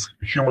majority of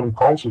human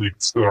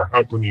conflicts that are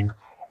happening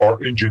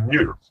are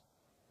engineered.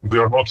 They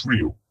are not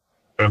real.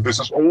 And this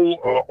is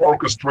all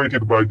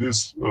orchestrated by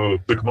this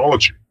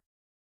technology.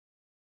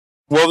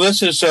 Well,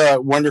 this is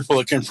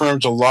wonderful. It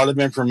confirms a lot of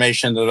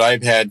information that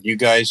I've had. You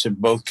guys have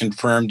both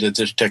confirmed that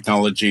this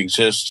technology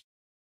exists.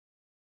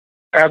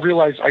 I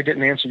realize I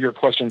didn't answer your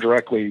question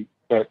directly,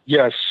 but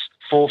yes,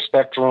 full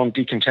spectrum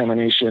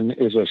decontamination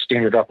is a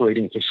standard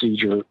operating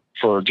procedure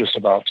for just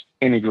about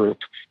any group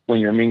when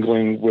you're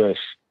mingling with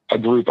a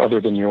group other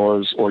than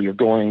yours, or you're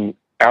going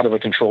out of a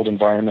controlled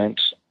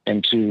environment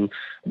into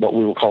what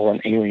we will call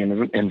an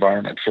alien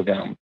environment for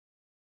them.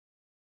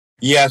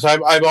 Yes,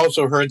 I've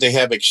also heard they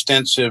have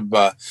extensive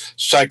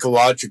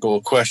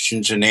psychological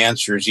questions and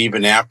answers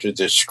even after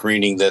this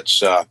screening.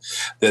 That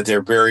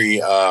they're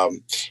very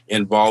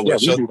involved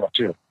with. Yeah, we do that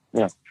too.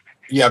 Yeah.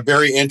 Yeah,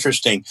 very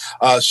interesting.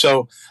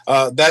 So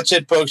that's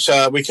it, folks.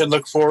 We can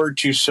look forward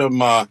to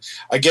some, I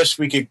guess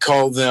we could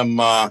call them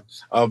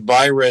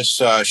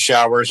virus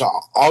showers.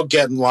 I'll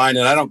get in line,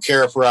 and I don't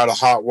care if we're out of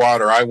hot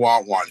water. I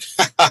want one.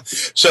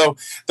 So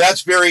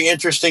that's very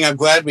interesting. I'm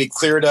glad we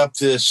cleared up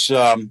this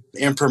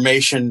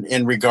information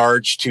in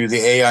regards to the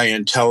AI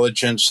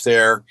intelligence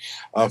there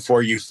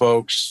for you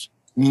folks.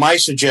 My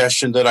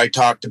suggestion that I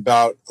talked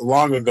about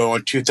long ago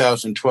in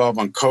 2012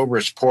 on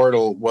Cobra's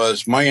portal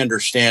was, my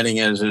understanding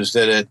is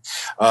that it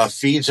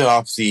feeds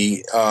off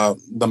the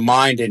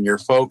mind and your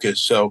focus.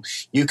 So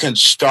you can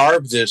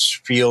starve this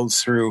field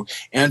through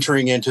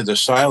entering into the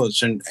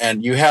silence,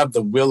 and you have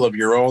the will of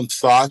your own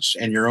thoughts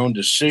and your own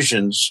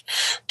decisions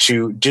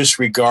to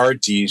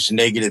disregard these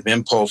negative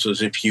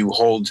impulses if you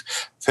hold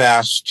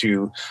fast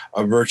to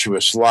a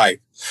virtuous life.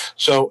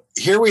 So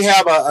here we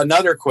have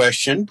another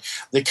question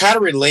that kind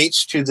of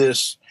relates to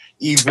this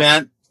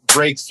event,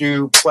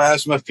 breakthrough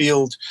plasma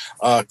field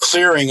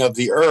clearing of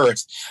the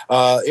Earth.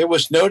 It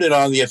was noted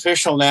on the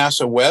official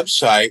NASA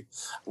website.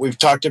 We've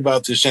talked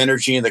about this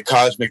energy and the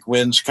cosmic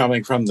winds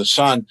coming from the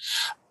sun.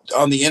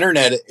 On the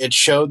internet, it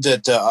showed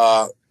that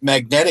the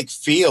magnetic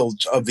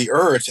fields of the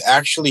Earth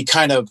actually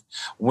kind of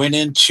went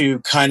into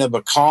kind of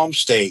a calm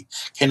state.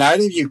 Can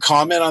either of you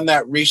comment on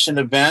that recent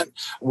event?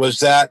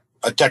 Was that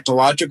a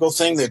technological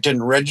thing that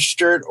didn't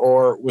register it,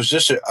 or was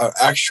this an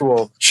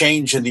actual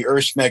change in the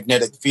Earth's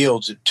magnetic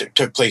fields that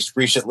took place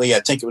recently?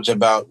 I think it was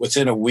about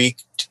within a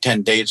week to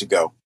 10 days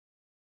ago.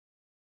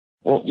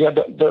 Well, yeah,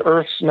 the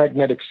Earth's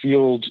magnetic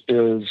field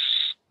is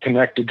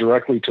connected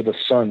directly to the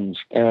sun's.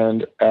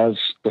 And as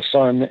the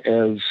sun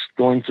is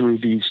going through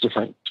these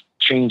different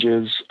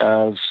changes,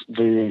 as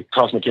the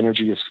cosmic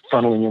energy is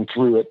funneling in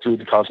through it, through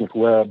the cosmic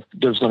web,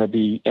 there's going to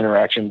be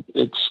interaction.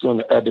 It's going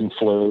to ebb and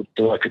flow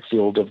the electric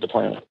field of the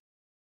planet.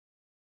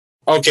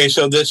 Okay,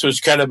 so this was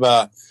kind of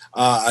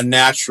a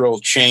natural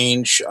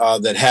change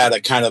that had a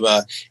kind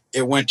of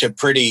it went to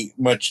pretty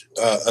much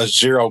a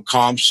zero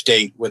calm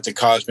state with the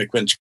cosmic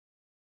winds.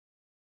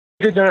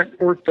 It did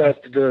not work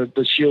that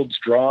the shields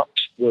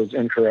dropped was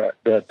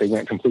incorrect, that they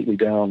went completely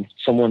down.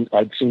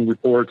 I'd seen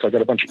reports, I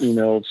got a bunch of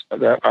emails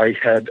that I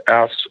had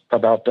asked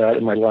about that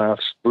in my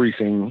last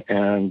briefing,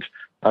 and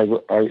I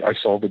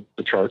saw the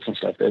charts and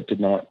stuff. It did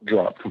not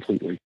drop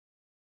completely.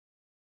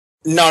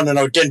 No,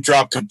 it didn't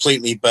drop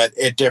completely, but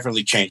it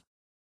definitely changed.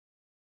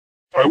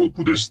 I will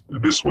put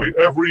this way.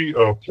 Every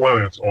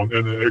planet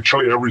and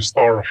actually every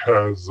star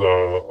has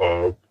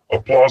a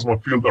plasma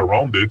field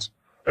around it,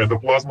 and the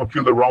plasma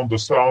field around the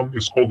sun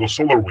is called the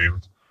solar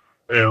wind,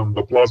 and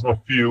the plasma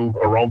field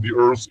around the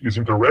Earth is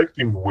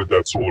interacting with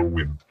that solar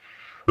wind.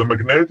 The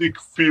magnetic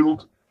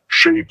field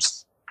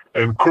shapes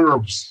and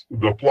curves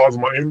the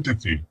plasma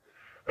entity,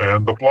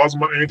 and the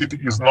plasma entity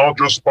is not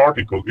just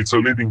particle, it's a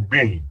living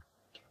being.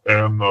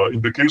 And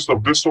in the case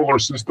of this solar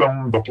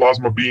system, the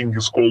plasma being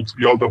is called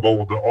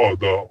Yaldabaoth,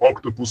 the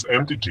octopus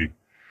entity.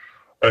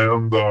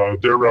 And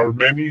there are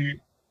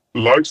many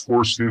light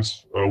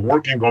forces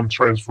working on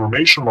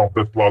transformation of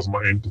that plasma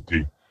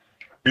entity.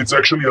 It's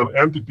actually an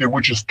entity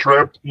which is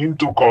trapped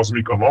into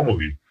cosmic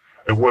anomaly.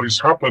 And what is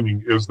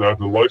happening is that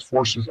the light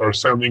forces are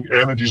sending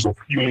energies of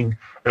healing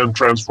and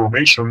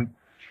transformation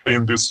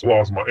in this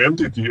plasma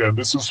entity. And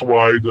this is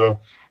why the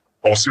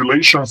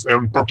oscillations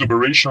and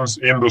perturbations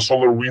in the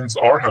solar winds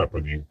are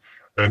happening.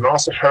 And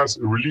NASA has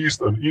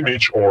released an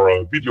image or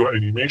a video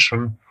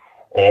animation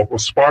of a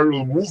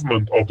spiral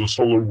movement of the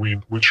solar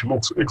wind, which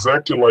looks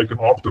exactly like an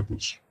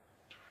octopus.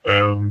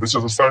 And this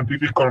is a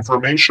scientific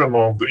confirmation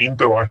of the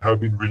intel I have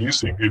been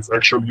releasing. It's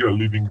actually a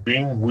living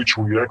being which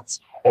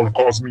reacts on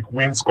cosmic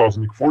winds,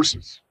 cosmic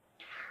forces.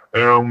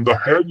 And the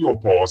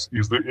heliopause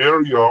is the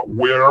area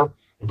where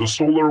the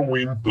solar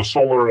wind,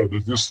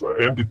 this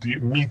entity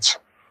meets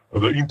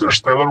the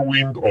interstellar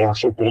wind, or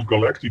so-called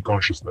galactic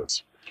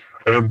consciousness.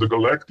 And the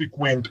galactic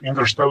wind,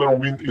 interstellar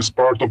wind, is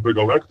part of the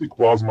galactic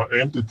plasma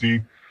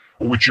entity,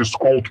 which is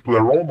called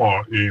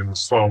pleroma in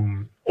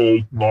some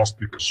old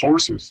Gnostic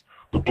sources.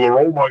 The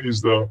pleroma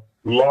is the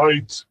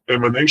light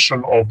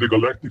emanation of the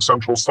galactic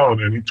central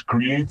sun, and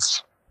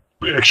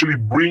it actually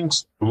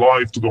brings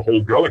life to the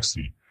whole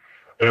galaxy.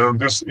 And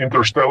this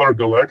interstellar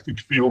galactic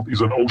field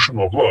is an ocean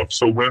of love.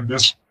 So when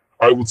this,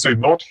 I would say,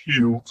 not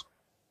healed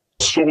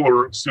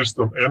solar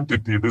system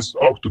entity, this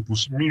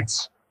octopus,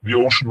 meets the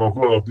ocean of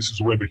love, this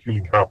is where the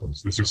healing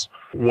happens. This is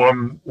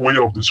one way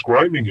of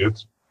describing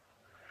it.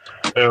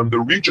 And the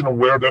region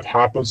where that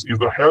happens is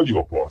the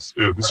heliopause.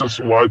 This is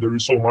why there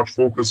is so much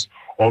focus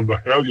on the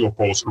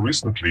heliopause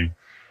recently.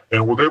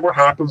 And whatever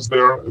happens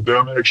there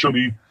then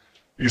actually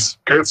is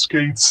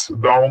cascades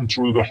down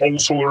through the whole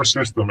solar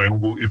system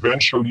and will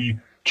eventually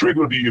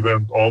trigger the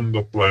event on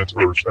the planet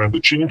Earth. And the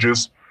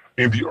changes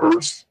in the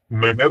Earth's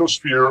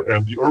magnetosphere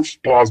and the Earth's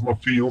plasma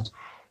field,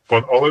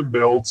 Van Allen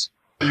belts,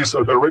 is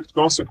a direct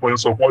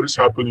consequence of what is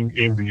happening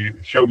in the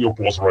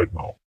heliopause right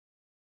now.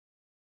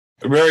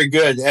 Very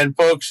good. And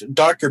folks,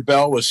 Dr.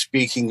 Bell was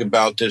speaking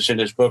about this in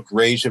his book,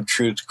 Rays of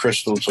Truth,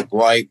 Crystals of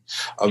Light,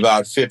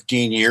 about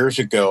 15 years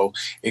ago,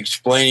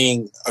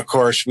 explaining, of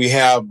course, we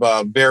have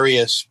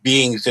various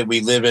beings that we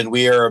live in.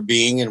 We are a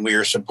being and we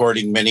are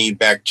supporting many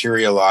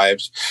bacteria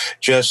lives,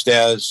 just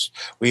as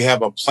we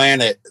have a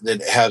planet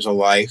that has a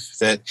life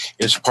that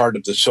is part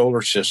of the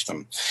solar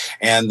system.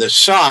 And the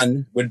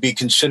sun would be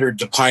considered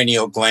the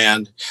pineal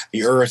gland.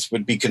 The earth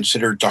would be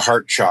considered the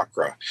heart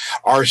chakra.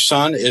 Our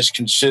sun is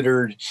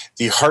considered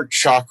the heart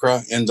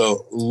chakra in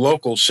the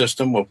local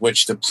system, of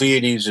which the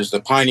Pleiades is the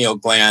pineal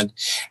gland.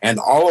 And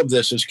all of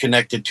this is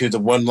connected to the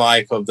one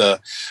life of the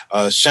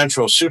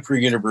central super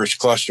universe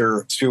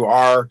cluster through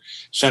our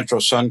central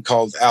sun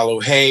called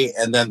Alohe.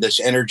 And then this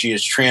energy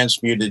is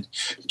transmuted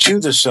to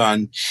the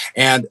sun.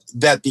 And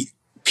that the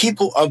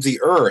people of the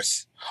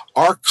earth,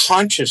 our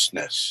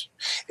consciousness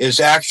is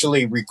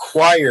actually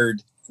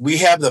required. We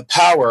have the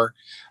power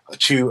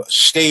to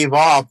stave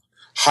off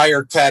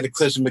higher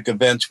cataclysmic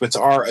events with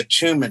our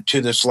attunement to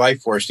this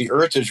life force. The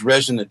earth is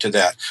resonant to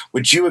that.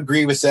 Would you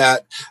agree with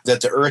that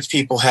the earth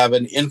people have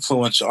an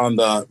influence on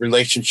the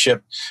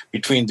relationship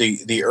between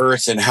the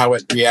earth and how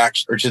it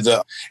reacts or to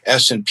the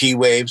S&P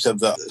waves of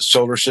the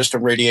solar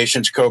system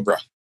radiations, Cobra?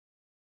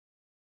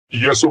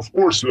 Yes, of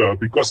course,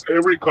 because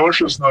every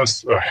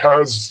consciousness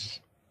has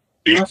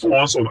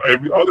influence on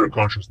every other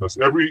consciousness.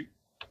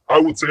 I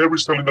would say every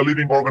cell in the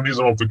living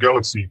organism of the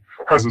galaxy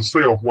has a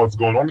say of what's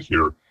going on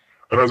here.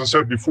 And as I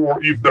said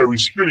before, if there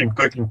is healing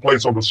taking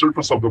place on the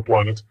surface of the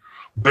planet,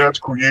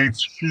 that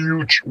creates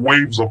huge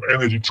waves of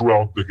energy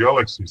throughout the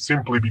galaxy,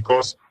 simply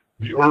because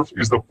the Earth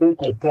is the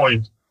focal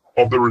point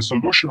of the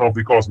resolution of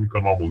the cosmic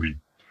anomaly.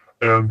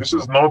 And this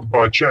is not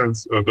by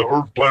chance.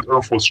 Planet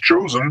Earth was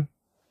chosen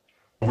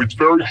with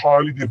very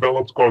highly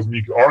developed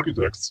cosmic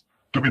architects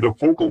to be the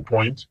focal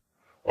point,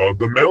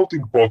 the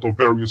melting pot of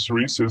various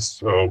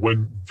races,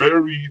 when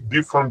very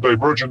different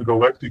divergent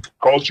galactic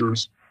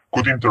cultures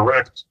could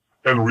interact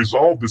and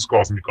resolve this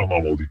cosmic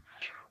anomaly.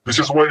 This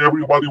is why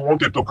everybody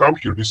wanted to come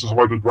here. This is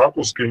why the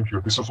Dracos came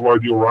here. This is why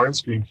the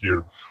Orions came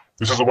here.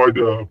 This is why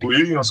the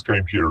Pleiadians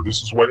came here.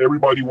 This is why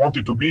everybody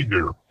wanted to be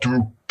here,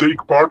 to take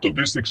part of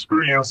this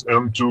experience,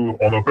 and to,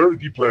 on a very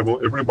deep level,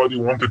 everybody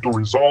wanted to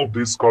resolve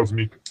this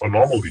cosmic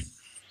anomaly.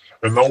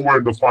 and now we're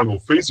in the final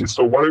phases.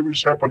 So whatever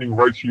is happening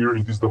right here,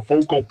 it is the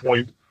focal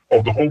point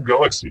of the whole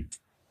galaxy.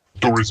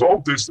 To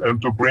resolve this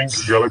and to bring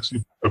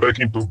galaxy back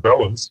into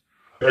balance,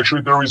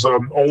 actually there is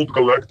an old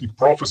galactic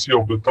prophecy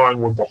of the time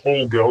when the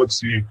whole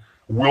galaxy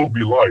will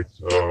be light,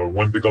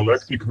 when the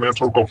galactic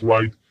network of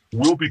light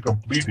will be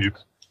completed,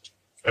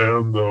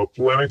 and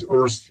planet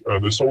Earth,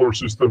 the solar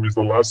system, is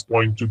the last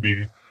point to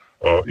be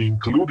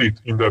included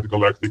in that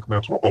galactic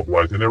network of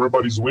light, and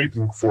everybody's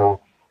waiting for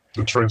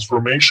the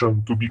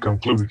transformation to be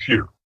concluded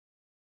here.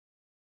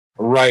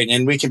 Right,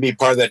 and we can be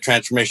part of that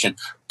transformation.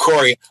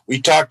 Corey,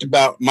 we talked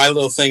about my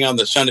little thing on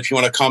the sun, if you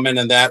want to comment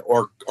on that,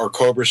 or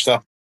Cobra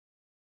stuff.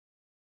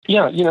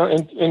 Yeah,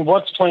 and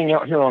what's playing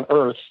out here on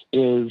Earth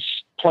is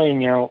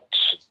playing out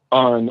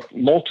on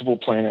multiple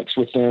planets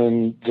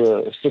within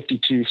the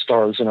 52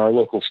 stars in our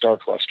local star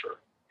cluster.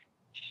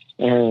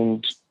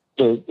 And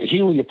the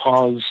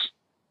heliopause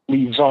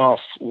leaves off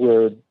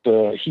where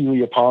the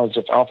heliopause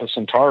of Alpha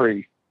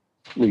Centauri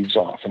leaves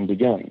off and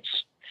begins.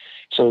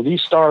 So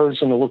these stars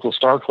in the local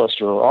star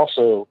cluster are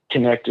also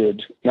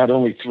connected not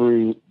only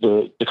through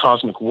the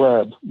cosmic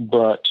web,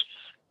 but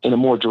in a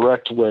more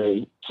direct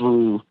way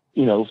through,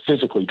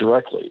 physically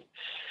directly.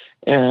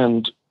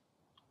 And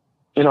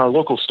in our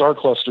local star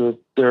cluster,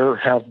 there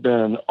have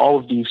been all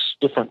of these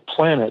different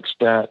planets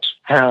that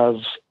have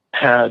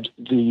had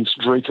these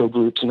Draco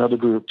groups and other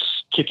groups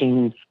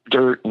kicking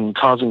dirt and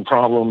causing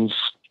problems,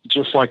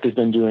 just like they've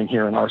been doing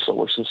here in our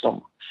solar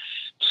system.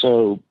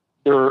 So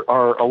there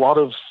are a lot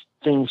of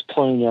things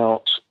playing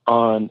out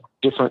on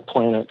different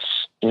planets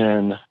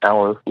in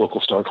our local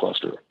star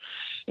cluster.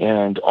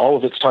 And all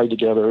of it's tied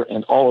together,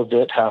 and all of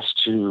it has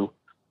to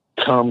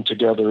come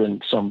together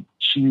in some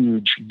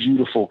huge,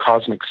 beautiful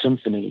cosmic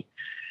symphony.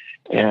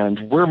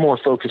 And we're more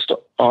focused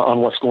on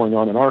what's going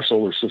on in our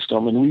solar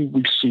system, and we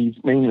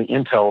receive mainly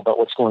intel about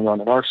what's going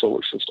on in our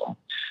solar system.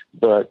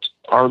 But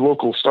our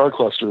local star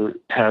cluster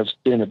has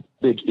been a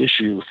big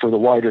issue for the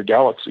wider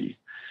galaxy,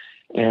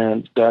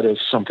 and that is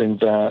something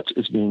that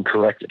is being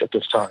corrected at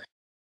this time.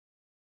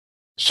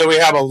 So we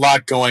have a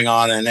lot going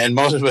on, and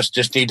most of us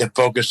just need to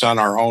focus on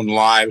our own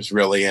lives,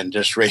 really, and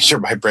just raise our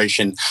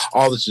vibration.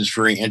 All this is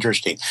very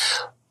interesting.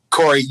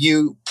 Corey,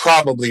 you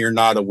probably are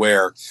not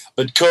aware,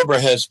 but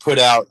Cobra has put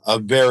out a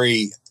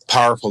very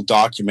powerful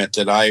document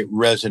that I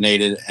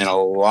resonated and a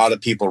lot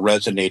of people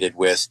resonated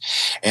with,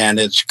 and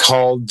it's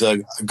called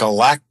the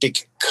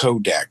Galactic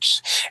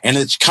Codex. And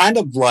it's kind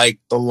of like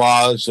the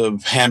laws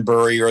of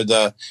Hanbury or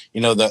the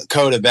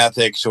Code of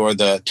Ethics or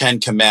the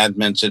Ten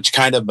Commandments. It's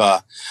kind of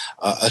a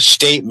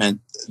statement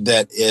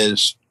that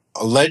is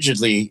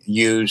allegedly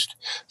used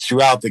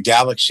throughout the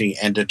galaxy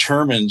and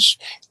determines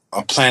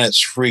a planet's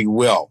free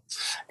will.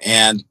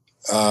 And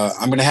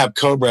I'm going to have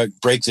Cobra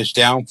break this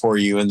down for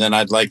you, and then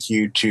I'd like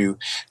you to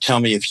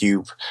tell me if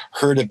you've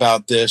heard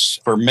about this.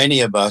 For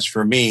many of us,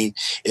 for me,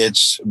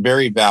 it's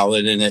very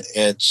valid, and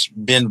it's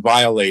been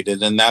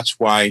violated, and that's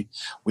why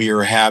we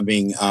are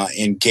having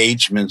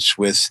engagements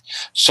with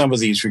some of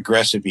these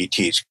regressive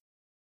ETs.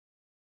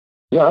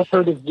 Yeah, I've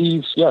heard of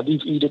these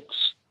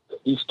edicts,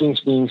 these things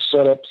being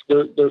set up.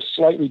 They're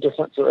slightly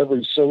different for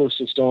every solar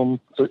system,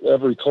 for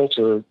every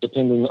culture,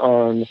 depending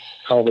on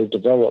how they've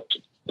developed.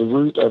 The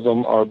root of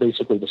them are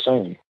basically the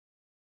same.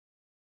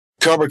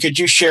 Cobra, could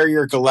you share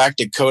your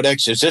Galactic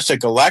Codex? Is this a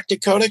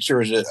Galactic Codex,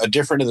 or is it a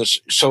different of the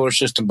solar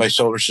system by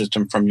solar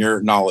system from your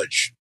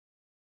knowledge?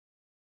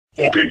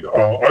 Okay,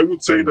 I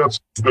would say that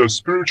the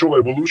spiritual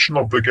evolution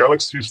of the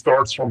galaxy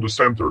starts from the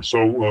center. So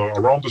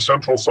around the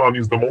central sun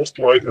is the most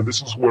light, and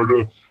this is where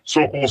the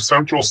so-called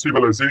central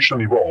civilization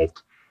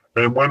evolved.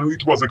 And when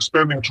it was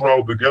expanding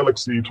throughout the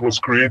galaxy, it was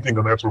creating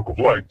a network of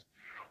light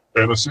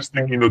and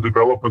assisting in the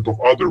development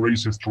of other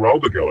races throughout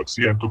the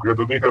galaxy. And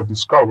together they have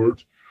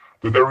discovered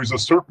that there is a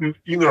certain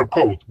inner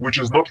code, which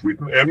is not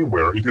written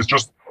anywhere. It is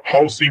just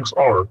how things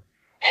are,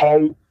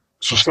 how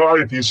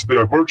societies, the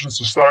divergent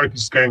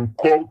societies, can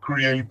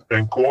co-create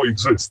and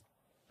coexist.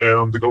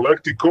 And the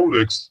Galactic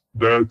Codex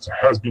that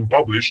has been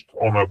published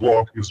on our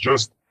blog is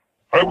just,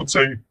 I would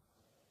say,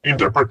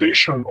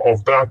 interpretation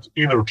of that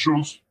inner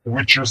truth,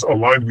 which is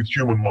aligned with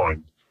human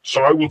mind.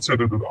 So I would say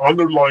that the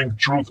underlying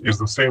truth is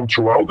the same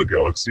throughout the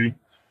galaxy,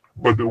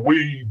 but the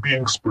way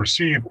beings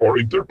perceive or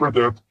interpret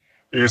that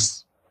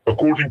is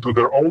according to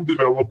their own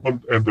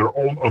development and their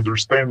own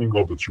understanding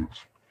of the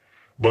truth.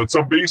 But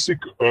some basic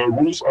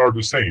rules are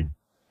the same.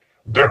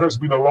 There has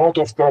been a lot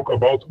of talk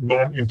about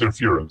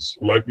non-interference,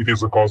 like it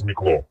is a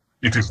cosmic law.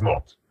 It is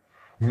not.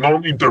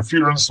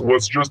 Non-interference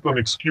was just an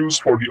excuse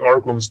for the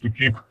Archons to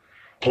keep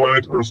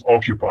planet Earth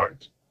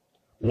occupied.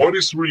 What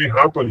is really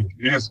happening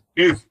is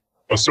if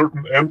a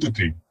certain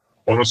entity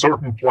on a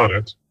certain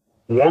planet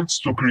wants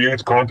to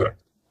create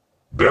contact,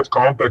 that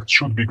contact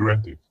should be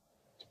granted.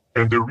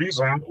 And the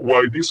reason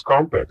why this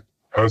contact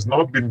has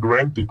not been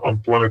granted on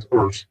planet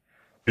Earth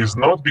is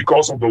not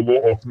because of the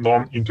law of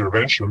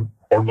non-intervention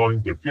or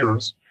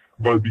non-interference,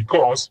 but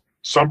because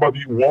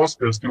somebody was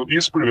and still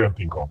is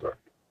preventing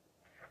contact.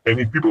 And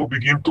if people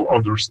begin to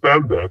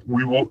understand that,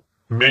 we will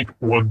make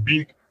one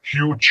big,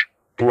 huge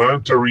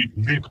planetary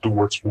leap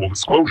towards full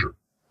disclosure.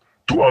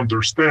 to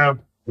understand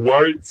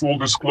why full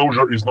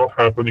disclosure is not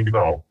happening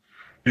now.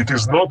 It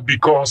is not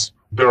because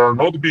there are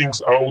not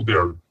beings out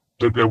there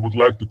that they would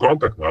like to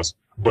contact us,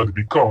 but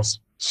because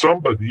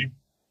somebody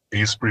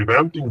is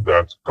preventing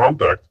that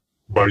contact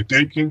by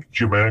taking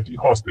humanity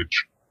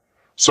hostage.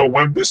 So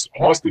when this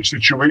hostage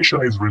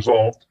situation is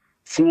resolved,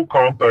 full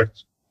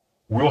contact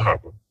will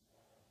happen.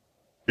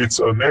 It's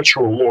a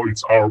natural law.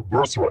 It's our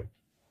birthright.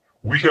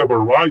 We have a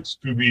right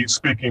to be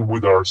speaking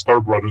with our star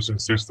brothers and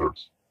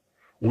sisters.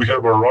 We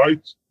have a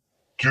right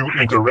to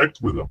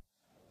interact with them.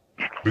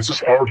 This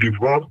is our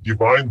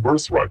divine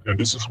birthright, and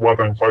this is what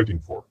I'm fighting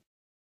for.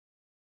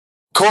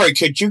 Corey,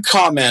 could you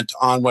comment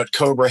on what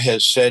Cobra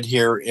has said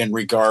here in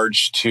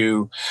regards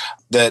to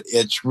that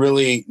it's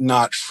really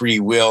not free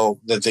will,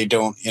 that they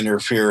don't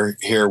interfere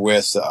here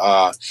with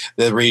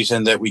the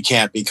reason that we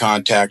can't be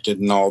contacted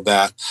and all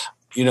that?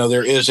 You know,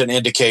 there is an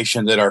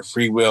indication that our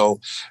free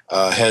will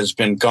has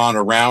been gone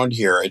around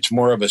here. It's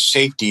more of a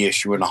safety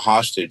issue and a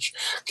hostage.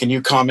 Can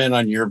you comment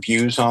on your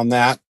views on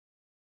that?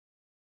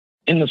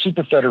 In the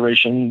Super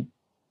Federation,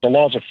 the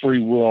laws of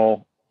free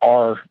will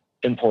are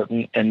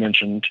important and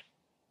mentioned,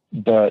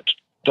 but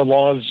the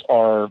laws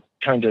are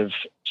kind of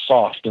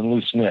soft and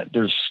loose-knit.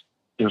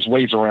 There's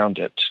ways around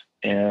it,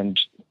 and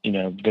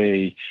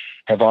they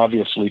have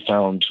obviously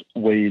found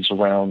ways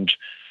around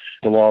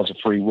the laws of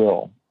free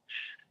will.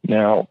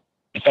 Now,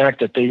 the fact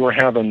that they were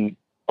having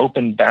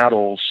open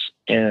battles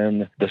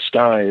in the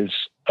skies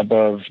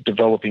above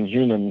developing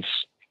humans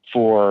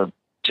for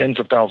tens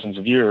of thousands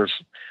of years,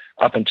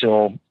 up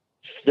until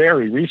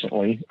very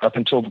recently, up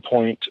until the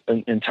point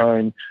in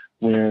time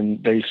when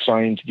they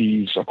signed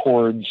these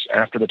accords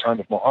after the time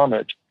of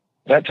Muhammad,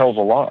 that tells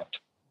a lot.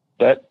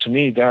 That, to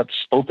me,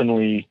 that's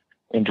openly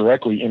and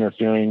directly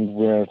interfering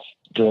with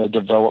the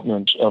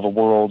development of a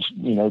world,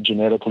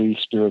 genetically,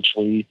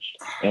 spiritually,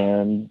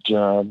 and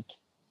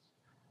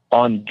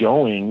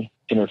ongoing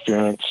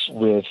interference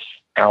with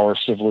our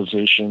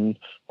civilization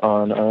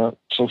on a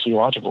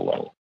sociological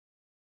level.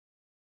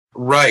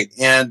 Right.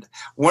 And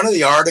one of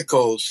the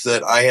articles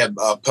that I have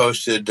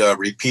posted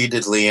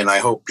repeatedly, and I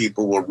hope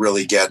people will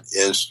really get,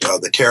 is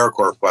the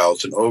TerraCore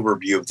Files, an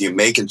overview of the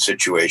Omegan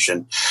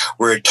situation,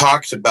 where it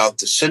talks about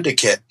the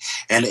syndicate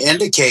and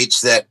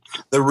indicates that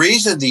the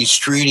reason these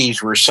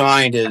treaties were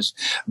signed is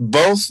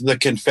both the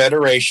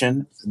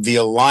Confederation, the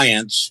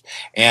Alliance,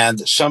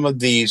 and some of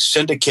these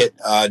syndicate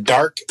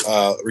dark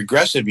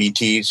regressive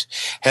ETs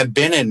have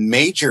been in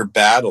major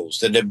battles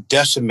that have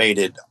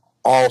decimated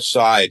all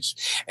sides,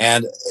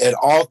 and at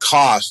all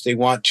costs they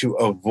want to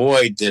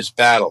avoid this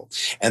battle.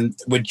 And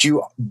would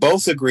you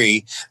both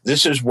agree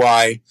this is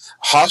why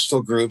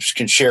hostile groups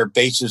can share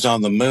bases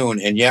on the moon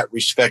and yet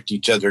respect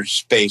each other's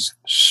space,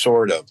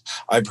 sort of?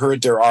 I've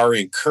heard there are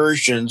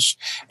incursions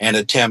and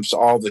attempts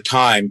all the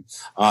time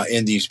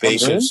in these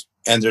bases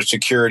and their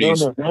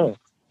securities. No.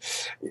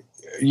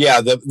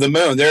 Yeah, the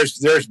moon.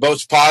 There's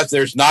both spots.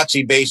 There's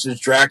Nazi bases,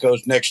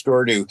 Dracos next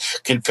door to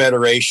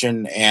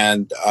Confederation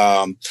and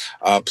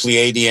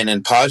Pleiadian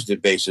and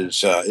positive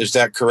bases. Is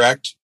that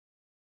correct?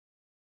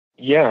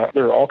 Yeah,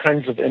 there are all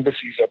kinds of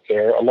embassies up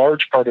there. A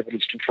large part of it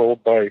is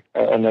controlled by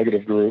a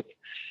negative group.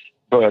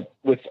 But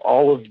with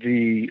all of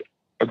the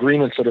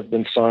agreements that have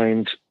been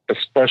signed,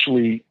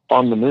 especially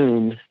on the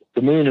moon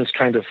is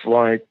kind of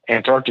like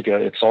Antarctica.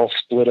 It's all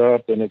split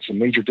up and it's a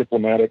major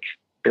diplomatic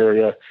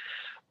area.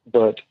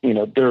 But,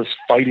 there's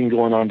fighting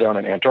going on down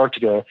in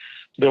Antarctica.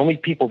 The only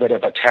people that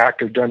have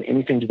attacked or done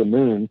anything to the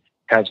moon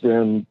has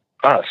been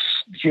us,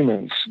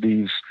 humans.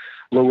 These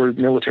lower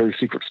military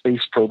secret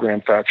space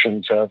program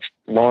factions have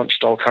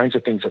launched all kinds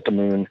of things at the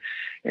moon,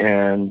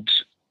 and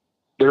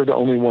they're the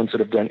only ones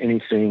that have done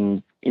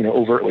anything,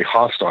 overtly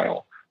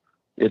hostile.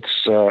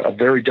 It's a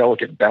very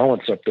delicate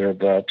balance up there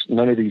that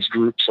none of these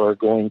groups are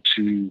going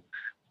to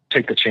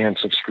take the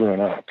chance of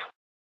screwing up.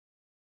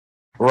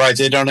 Right,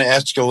 they don't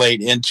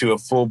escalate into a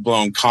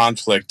full-blown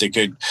conflict that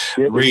could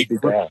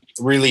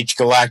reach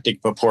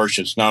galactic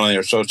proportions, not only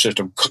our solar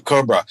system.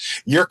 Cobra,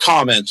 your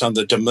comments on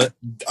the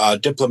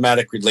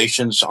diplomatic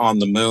relations on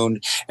the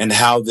moon and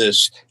how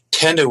this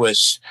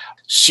tenuous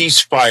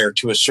ceasefire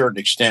to a certain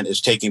extent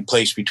is taking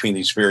place between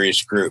these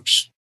various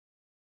groups.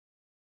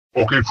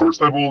 Okay,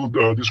 first I will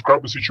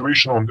describe the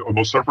situation on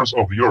the surface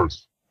of the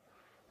Earth.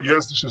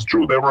 Yes, this is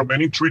true. There were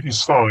many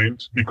treaties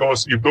signed,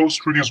 because if those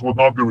treaties would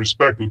not be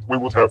respected, we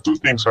would have two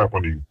things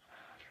happening.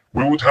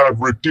 We would have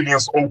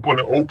reptilians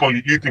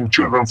openly eating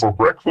children for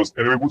breakfast,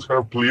 and we would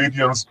have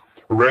Pleiadians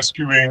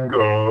rescuing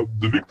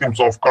the victims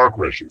of car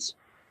crashes.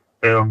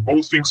 And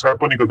both things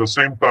happening at the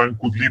same time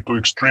could lead to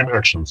extreme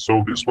actions.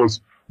 So this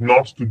was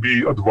not to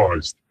be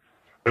advised.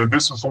 And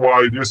this is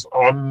why this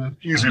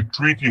uneasy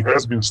treaty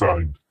has been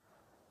signed.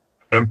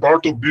 And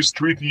part of this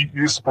treaty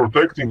is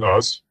protecting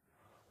us.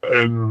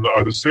 And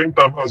at the same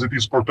time as it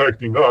is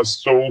protecting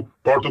us, so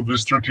part of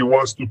this treaty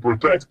was to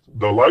protect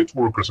the light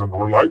workers and the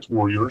light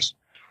warriors.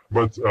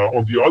 But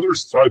on the other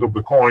side of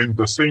the coin,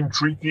 the same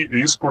treaty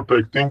is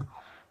protecting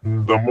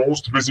the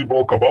most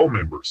visible cabal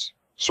members.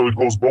 So it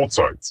goes both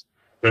sides.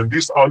 And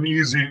this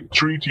uneasy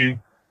treaty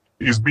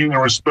is being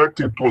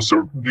respected to a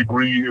certain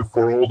degree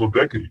for all the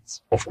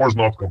decades. Of course,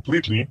 not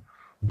completely.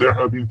 There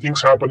have been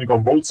things happening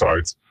on both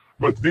sides,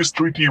 but this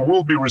treaty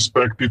will be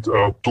respected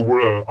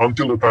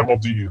until the time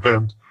of the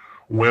event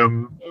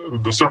when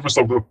the surface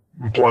of the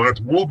planet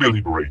will be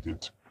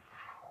liberated.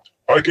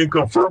 I can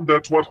confirm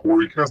that what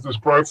Horik has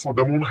described for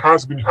the moon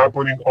has been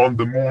happening on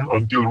the moon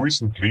until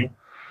recently.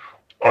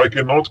 I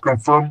cannot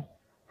confirm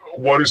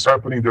what is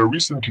happening there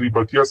recently,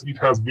 but yes, it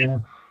has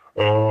been.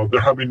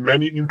 There have been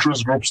many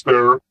interest groups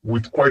there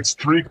with quite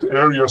strict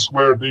areas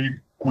where they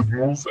could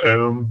move,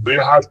 and they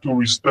had to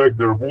respect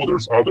their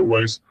borders.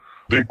 Otherwise,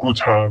 they could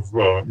have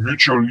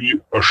mutually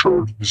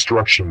assured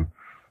destruction.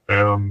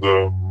 And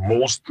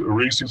most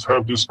races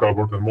have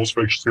discovered, and most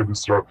factions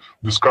have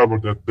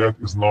discovered that that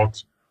is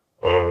not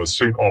a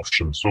safe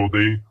option. So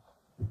they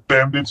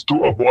tended to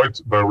avoid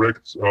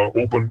direct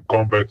open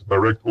combat,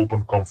 direct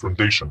open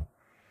confrontation,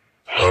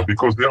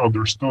 because they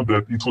understood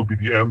that it will be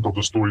the end of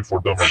the story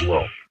for them as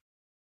well.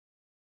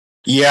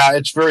 Yeah,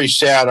 it's very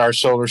sad. Our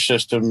solar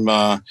system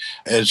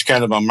is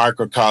kind of a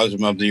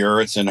microcosm of the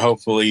Earth, and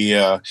hopefully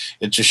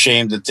it's a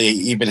shame that they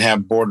even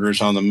have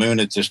borders on the moon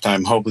at this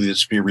time. Hopefully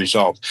this will be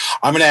resolved.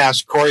 I'm going to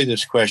ask Corey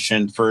this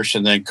question first,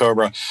 and then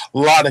Cobra. A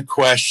lot of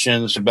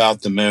questions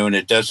about the moon.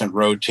 It doesn't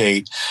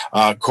rotate.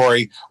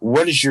 Corey,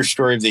 what is your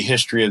story of the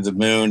history of the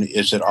moon?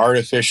 Is it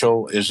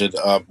artificial? Is it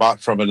bought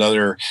from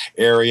another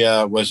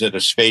area? Was it a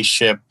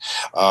spaceship?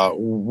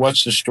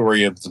 What's the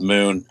story of the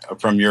moon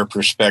from your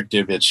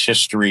perspective, its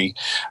history,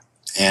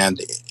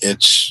 and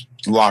its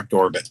locked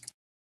orbit?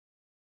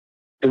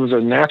 It was a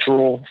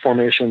natural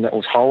formation that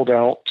was hollowed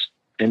out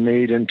and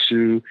made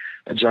into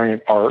a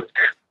giant arc.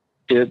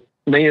 It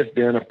may have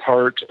been a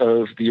part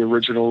of the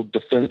original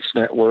defense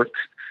network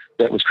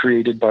that was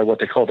created by what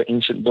they call the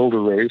ancient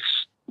builder race,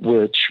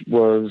 which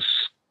was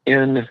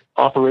in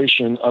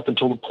operation up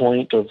until the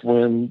point of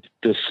when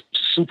this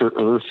super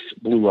Earth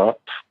blew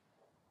up.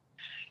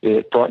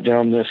 It brought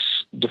down this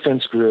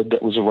defense grid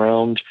that was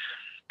around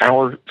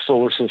our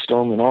solar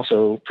system and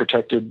also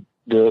protected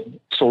the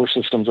solar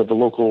systems of the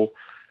local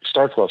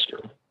star cluster.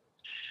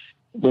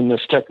 When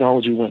this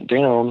technology went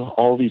down,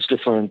 all these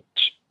different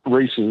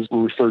races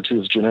were referred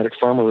to as genetic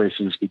pharma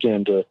races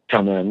began to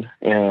come in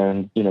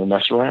and,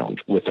 mess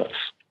around with us,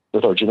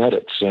 with our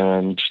genetics,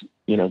 and,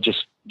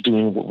 just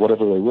doing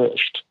whatever they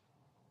wished.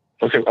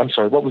 Okay, I'm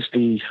sorry, what was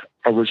the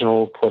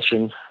original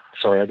question?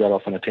 Sorry, I got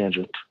off on a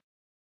tangent.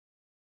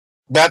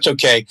 That's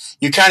okay.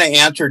 You kind of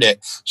answered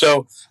it.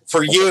 So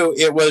for you,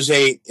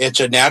 it's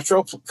a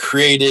natural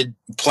created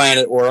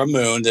planet or a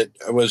moon that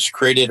was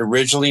created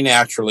originally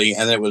naturally,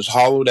 and it was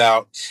hollowed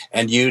out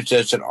and used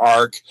as an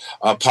ark,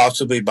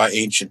 possibly by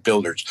ancient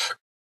builders.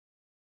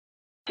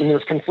 And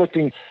there's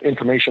conflicting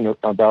information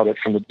about it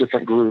from the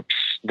different groups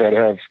that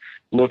have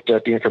looked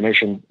at the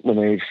information when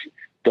they've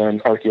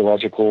done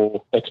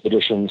archaeological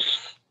expeditions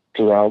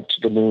throughout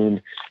the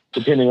moon.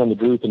 Depending on the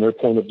group and their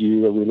point of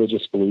view or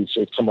religious beliefs,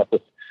 they've come up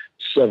with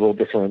several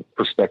different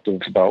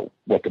perspectives about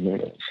what the moon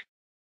is.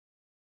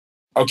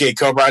 Okay,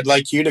 Cobra, I'd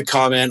like you to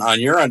comment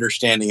on your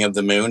understanding of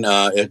the moon.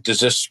 Does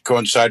this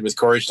coincide with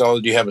Corey's style,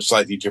 or do you have a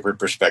slightly different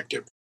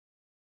perspective?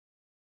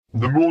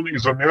 The moon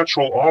is a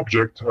natural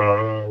object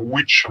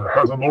which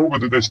has an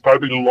orbit that is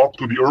tightly locked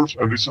to the Earth,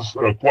 and this is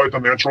quite a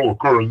natural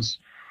occurrence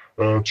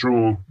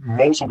through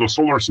most of the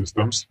solar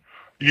systems.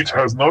 It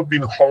has not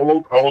been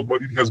hollowed out,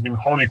 but it has been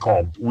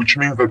honeycombed, which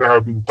means that there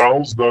have been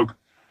tunnels dug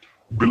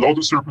below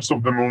the surface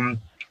of the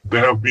moon.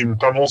 There have been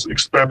tunnels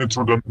expanded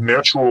through the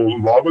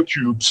natural lava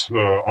tubes,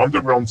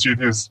 underground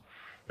cities,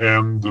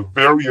 and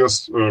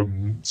various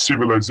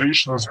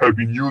civilizations have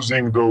been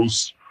using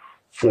those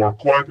for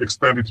quite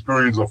extended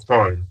periods of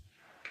time.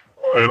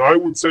 And I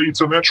would say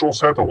it's a natural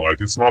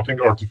satellite. It's nothing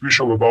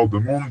artificial about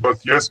the moon,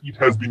 but yes, it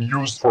has been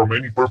used for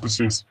many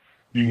purposes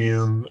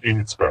in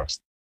its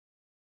past.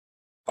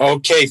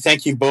 Okay,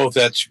 thank you both.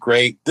 That's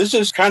great. This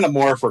is kind of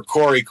more for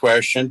Corey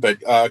question, but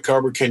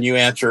Cobra, can you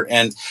answer?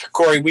 And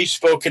Corey, we've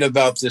spoken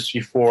about this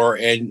before,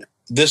 and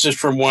this is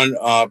from one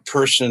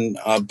person,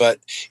 but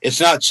it's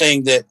not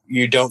saying that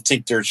you don't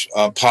think there's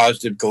a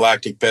positive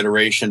galactic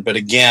federation. But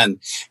again,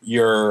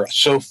 you're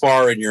so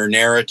far in your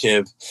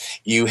narrative,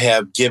 you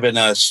have given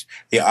us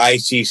the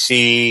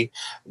ICC,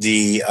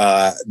 the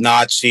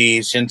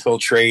Nazis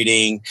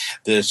infiltrating,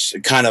 this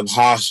kind of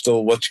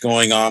hostile, what's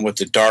going on with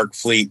the Dark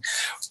Fleet.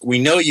 We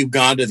know you've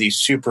gone to these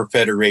super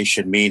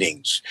federation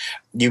meetings.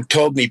 You've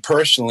told me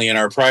personally in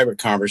our private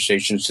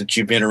conversations that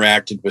you've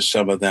interacted with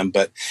some of them,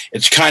 but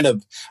it's kind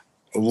of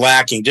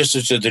lacking, just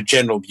as the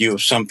general view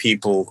of some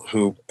people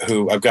who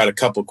I've got a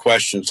couple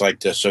questions like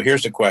this. So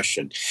here's the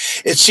question.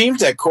 It seems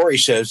that Corey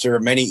says there are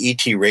many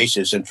ET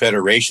races and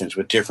federations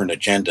with different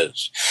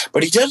agendas,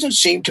 but he doesn't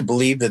seem to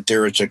believe that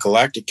there is a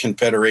galactic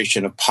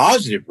confederation of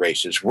positive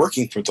races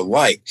working for the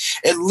light.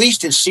 At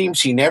least it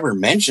seems he never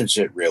mentions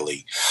it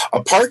really,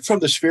 apart from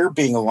the Sphere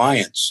Being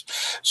Alliance.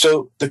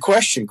 So the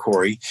question,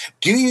 Corey,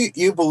 do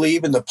you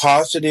believe in the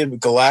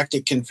positive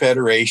galactic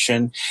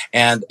confederation,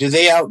 and do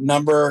they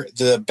outnumber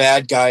the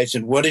bad guys,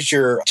 and what is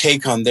your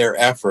take on their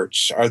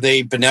efforts? Are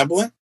they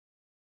benevolent?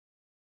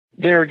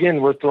 there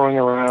again, we're throwing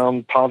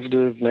around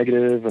positive,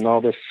 negative, and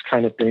all this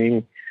kind of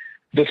thing.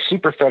 This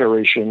super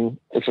federation,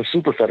 it's a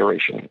super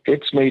federation.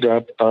 It's made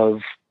up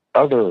of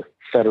other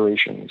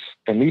federations,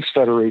 and these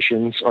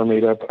federations are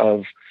made up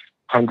of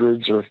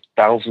hundreds or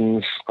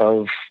thousands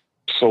of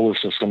solar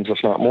systems,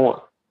 if not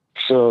more.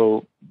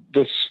 So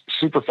this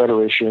super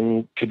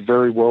federation could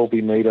very well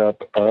be made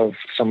up of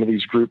some of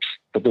these groups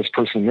that this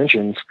person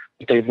mentions,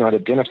 but they've not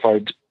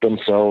identified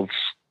themselves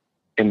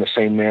in the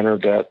same manner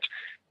that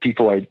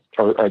people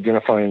are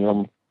identifying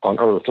them on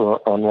Earth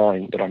or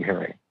online that I'm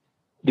hearing.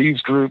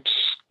 These groups,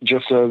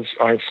 just as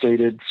I've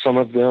stated, some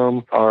of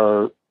them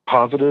are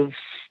positive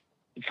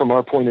from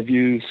our point of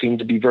view, seem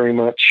to be very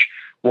much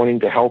wanting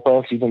to help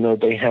us, even though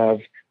they have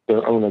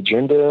their own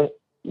agenda,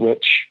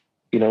 which,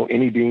 you know,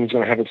 any being's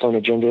going to have its own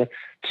agenda.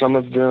 Some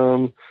of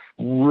them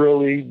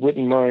really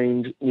wouldn't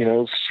mind, you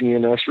know,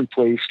 seeing us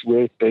replaced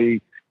with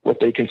what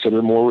they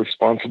consider more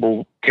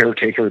responsible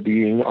caretaker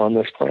being on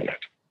this planet.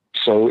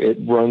 So it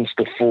runs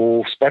the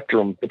full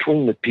spectrum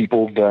between the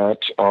people that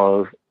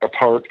are a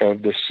part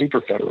of this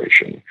super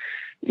federation.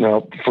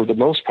 Now, for the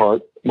most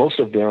part, most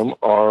of them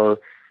are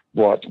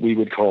what we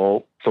would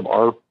call, from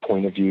our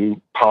point of view,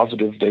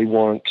 positive. They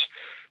want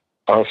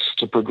us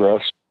to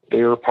progress.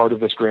 They're a part of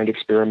this grand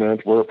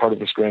experiment. We're a part of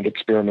this grand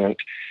experiment.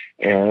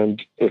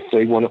 And if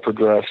they want to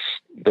progress,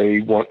 they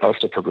want us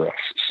to progress.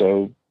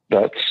 So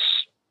that's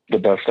the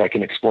best I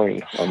can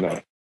explain on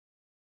that.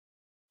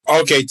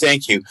 Okay,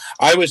 thank you.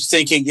 I was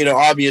thinking, you know,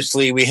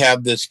 obviously we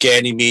have this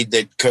Ganymede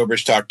that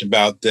Cobra's talked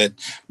about, that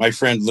my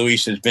friend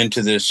Luis has been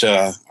to this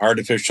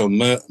artificial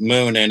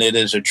moon, and it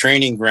is a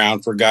training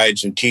ground for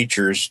guides and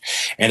teachers.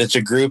 And it's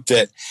a group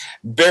that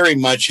very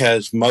much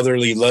has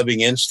motherly, loving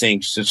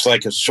instincts. It's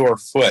like a sore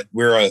foot.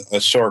 We're a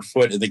sore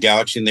foot in the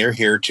galaxy, and they're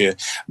here to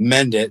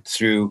mend it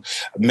through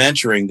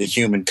mentoring the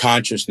human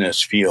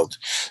consciousness field.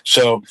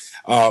 So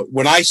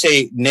when I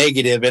say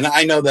negative, and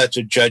I know that's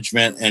a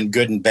judgment and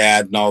good and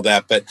bad and all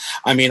that, but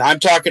I mean, I'm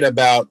talking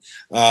about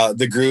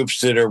the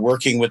groups that are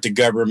working with the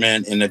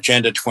government in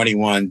Agenda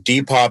 21,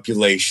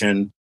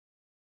 depopulation.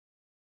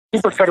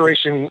 Super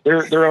Federation,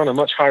 they're on a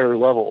much higher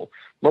level.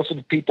 Most of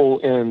the people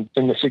in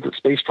the secret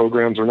space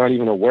programs are not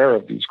even aware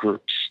of these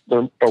groups.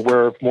 They're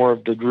aware of more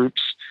of the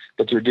groups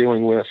that they're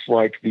dealing with,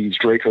 like these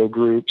Draco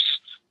groups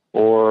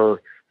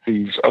or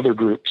these other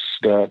groups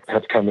that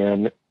have come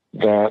in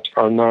that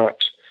are not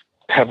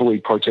heavily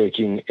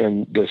partaking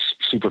in this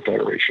Super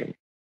Federation.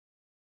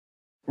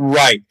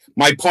 Right.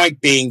 My point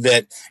being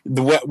that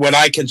what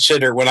I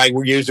consider, when I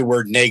use the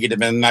word negative,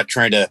 and I'm not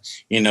trying to,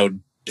 you know,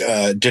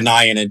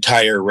 deny an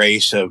entire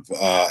race of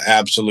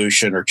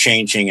absolution or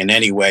changing in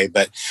any way,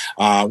 but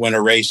when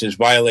a race is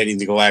violating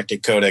the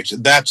Galactic Codex,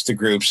 that's the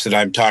groups that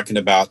I'm talking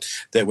about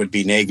that would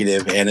be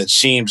negative. And it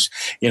seems,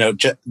 you know,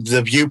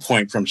 the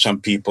viewpoint from some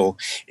people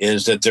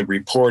is that the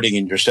reporting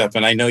and your stuff,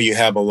 and I know you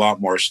have a lot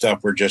more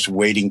stuff we're just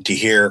waiting to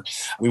hear.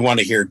 We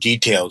want to hear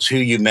details, who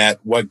you met,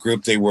 what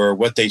group they were,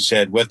 what they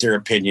said, what their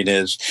opinion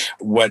is,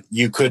 what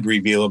you could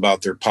reveal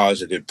about their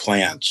positive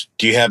plans.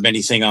 Do you have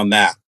anything on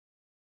that?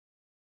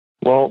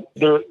 Well,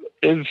 there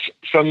is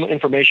some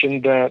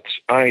information that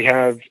I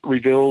have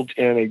revealed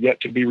in a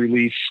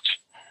yet-to-be-released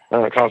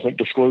cosmic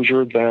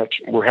disclosure that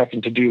we're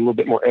having to do a little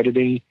bit more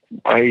editing.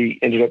 I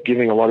ended up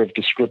giving a lot of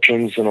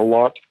descriptions and a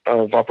lot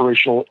of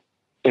operational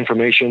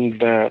information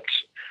that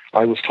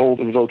I was told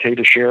it was okay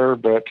to share,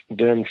 but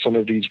then some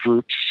of these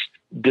groups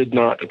did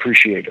not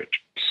appreciate it.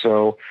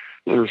 So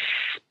there's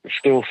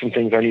still some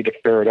things I need to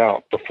ferret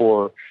out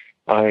before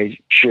I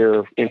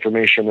share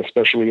information,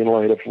 especially in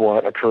light of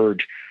what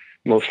occurred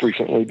most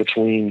recently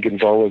between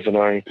Gonzalez and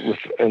I, with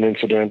an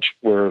incident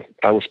where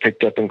I was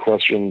picked up and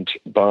questioned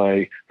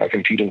by a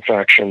competing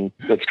faction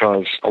that's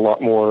caused a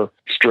lot more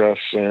stress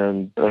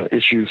and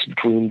issues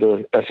between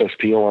the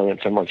SSP Alliance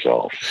and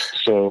myself.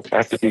 So I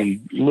have to be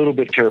a little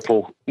bit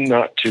careful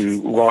not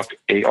to rock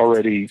a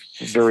already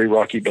very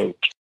rocky boat.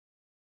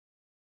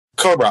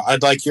 Cobra,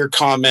 I'd like your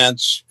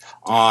comments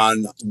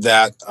on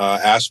that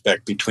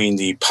aspect between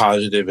the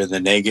positive and the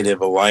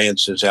negative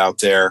alliances out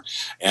there.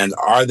 And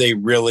are they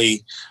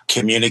really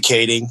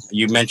communicating?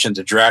 You mentioned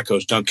the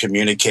Dracos don't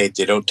communicate.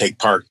 They don't take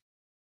part.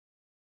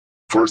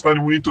 First, I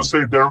need to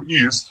say there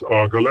is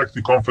a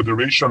Galactic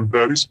Confederation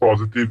that is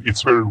positive.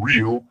 It's very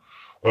real.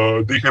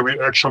 They have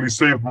actually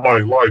saved my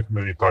life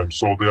many times,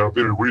 so they are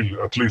very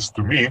real, at least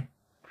to me.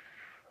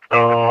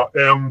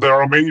 And there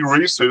are many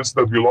races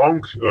that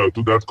belong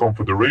to that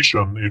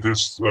confederation. It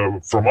is,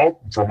 from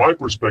my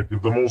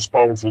perspective, the most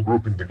powerful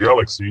group in the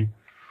galaxy,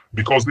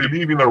 because they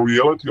live in a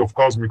reality of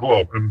cosmic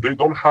love, and they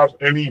don't have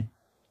any,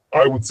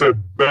 I would say,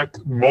 back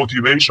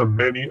motivation,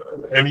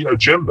 any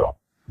agenda.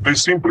 They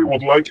simply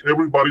would like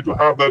everybody to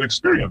have that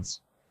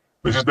experience.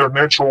 This is their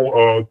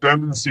natural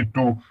tendency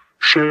to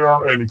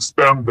share and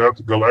expand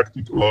that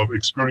galactic love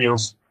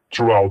experience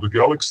throughout the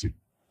galaxy,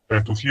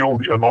 and to heal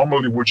the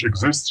anomaly which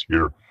exists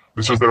here.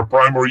 This is their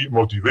primary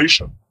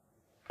motivation.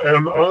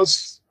 And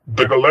as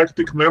the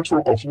galactic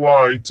network of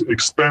light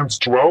expands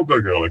throughout the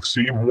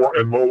galaxy, more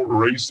and more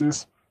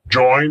races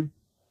join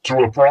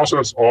through a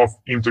process of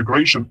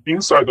integration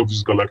inside of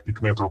this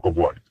galactic network of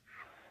light.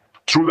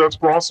 Through that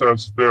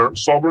process, their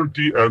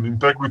sovereignty and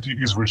integrity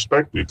is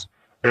respected,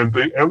 and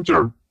they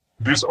enter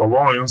this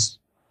alliance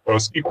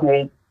as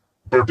equal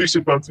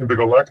participants in the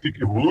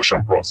galactic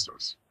evolution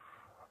process.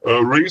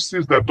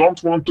 Races that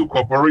don't want to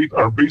cooperate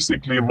are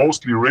basically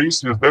mostly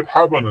races that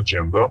have an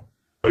agenda,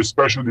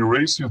 especially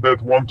races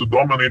that want to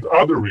dominate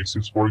other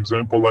races, for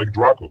example, like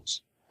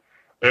Dracos.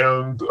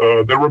 And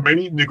there were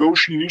many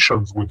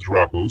negotiations with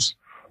Dracos,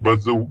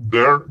 but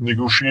their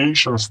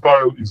negotiation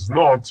style is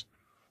not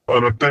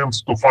an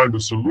attempt to find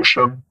a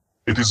solution.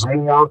 It is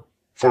more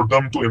for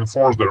them to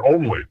enforce their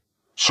own way.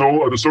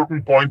 So at a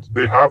certain point,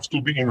 they have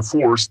to be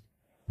enforced.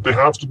 They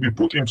have to be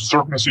put into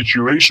certain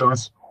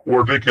situations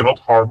where they cannot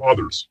harm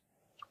others.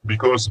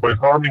 Because by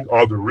harming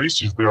other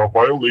races, they are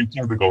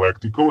violating the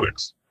Galactic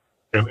Codex.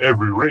 And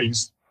every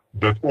race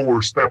that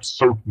oversteps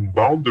certain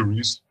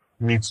boundaries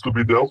needs to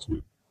be dealt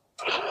with.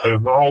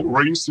 And now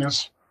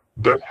races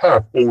that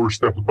have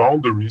overstepped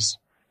boundaries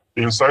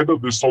inside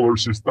of the solar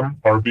system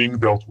are being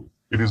dealt with.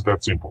 It is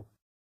that simple.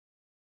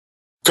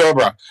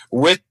 Cobra,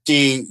 with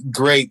the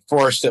great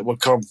force that will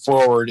come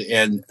forward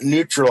and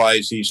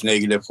neutralize these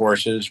negative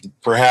forces,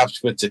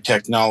 perhaps with the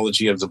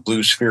technology of the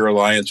Blue Sphere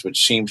Alliance,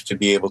 which seems to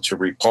be able to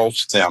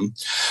repulse them,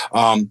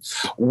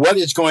 what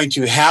is going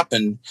to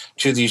happen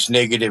to these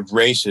negative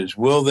races?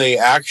 Will they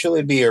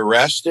actually be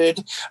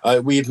arrested?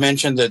 We've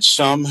mentioned that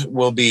some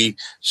will be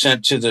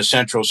sent to the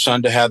central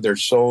sun to have their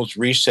souls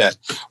reset.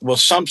 Will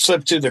some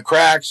slip through the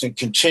cracks and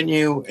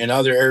continue in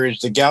other areas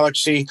of the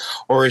galaxy,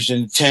 or is it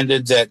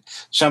intended that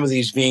some of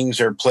these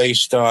beings are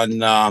placed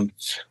on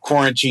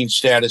quarantine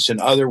status in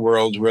other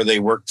worlds where they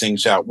work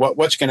things out?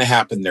 What's going to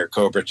happen there,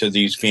 Cobra, to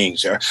these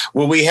beings?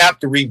 Will we have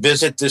to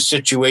revisit this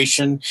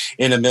situation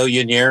in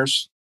 1,000,000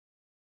 years?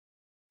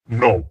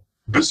 No.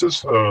 This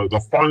is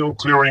the final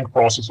clearing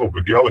process of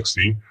the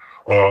galaxy.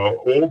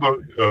 All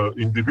the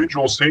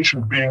individual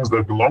sentient beings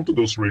that belong to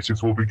those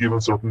races will be given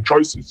certain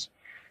choices.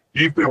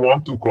 If they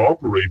want to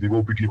cooperate, they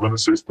will be given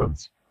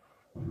assistance.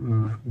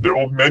 There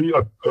are many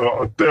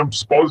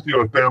attempts, positive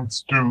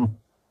attempts, to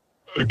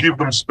give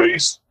them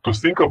space to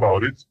think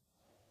about it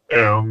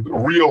and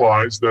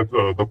realize that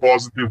the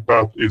positive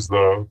path is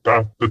the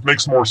path that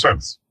makes more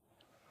sense.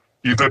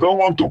 If they don't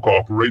want to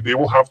cooperate, they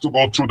will have to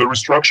go through the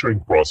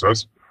restructuring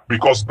process,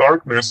 because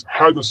darkness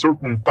had a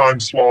certain time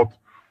slot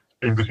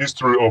in the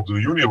history of the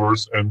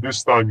universe, and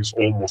this time is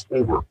almost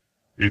over.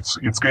 It's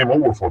game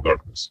over for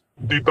darkness.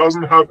 It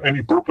doesn't have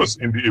any purpose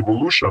in the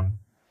evolution.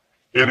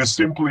 It is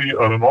simply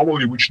an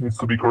anomaly which needs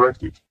to be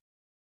corrected.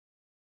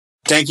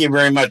 Thank you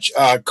very much.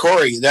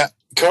 Corey, that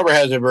Cobra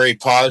has a very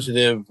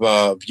positive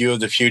view of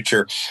the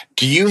future.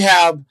 Do you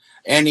have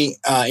any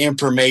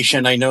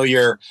information? I know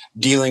you're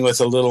dealing with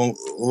a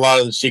lot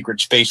of the secret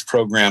space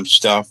program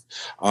stuff,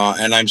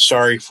 and I'm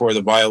sorry for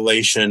the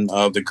violation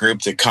of the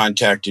group that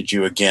contacted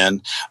you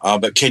again.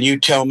 But can you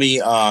tell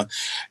me,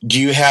 do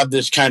you have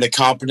this kind of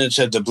confidence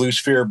that the Blue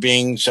Sphere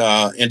beings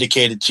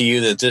indicated to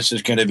you that this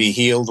is going to be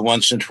healed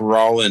once and for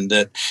all, and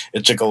that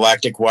it's a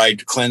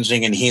galactic-wide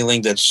cleansing and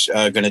healing that's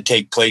going to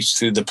take place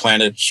through the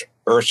planet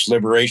Earth's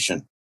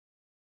liberation?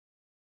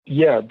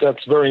 Yeah,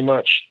 that's very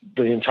much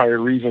the entire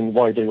reason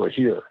why they were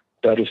here.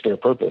 That is their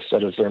purpose.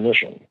 That is their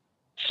mission.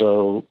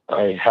 So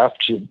I have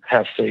to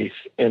have faith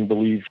and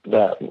believe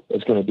that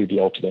is going to be the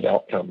ultimate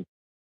outcome.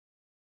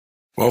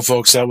 Well,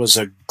 folks, that was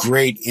a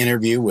great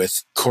interview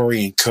with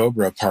Corey and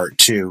Cobra Part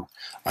 2.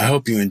 I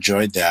hope you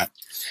enjoyed that.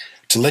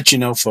 To let you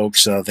know,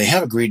 folks, they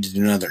have agreed to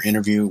do another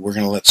interview. We're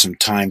going to let some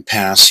time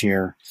pass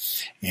here,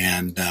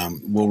 and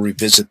we'll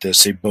revisit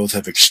this. They both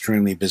have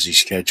extremely busy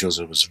schedules.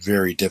 It was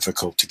very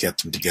difficult to get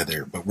them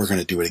together, but we're going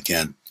to do it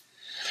again.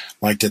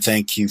 I'd like to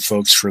thank you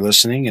folks for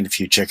listening, and if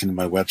you check into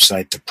my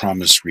website,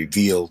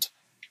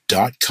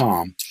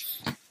 thepromiserevealed.com,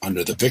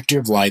 under the Victory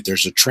of Light,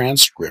 there's a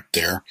transcript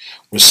there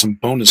with some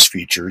bonus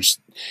features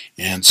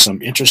and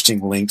some interesting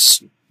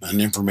links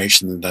and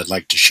information that I'd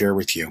like to share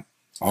with you.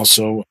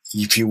 Also,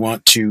 if you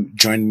want to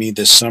join me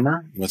this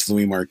summer with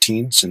Louis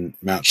Martins in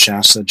Mount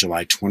Shasta,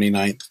 July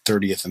 29th,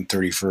 30th, and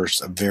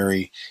 31st, a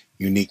very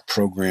unique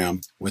program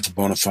with a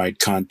bona fide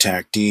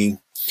contactee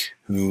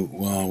who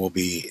will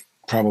be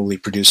probably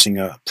producing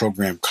a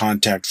program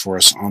Contact for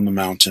us on the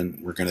mountain.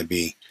 We're going to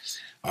be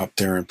up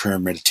there in prayer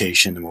and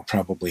meditation, and we'll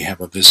probably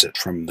have a visit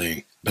from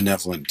the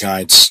benevolent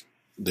guides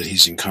that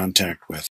he's in contact with.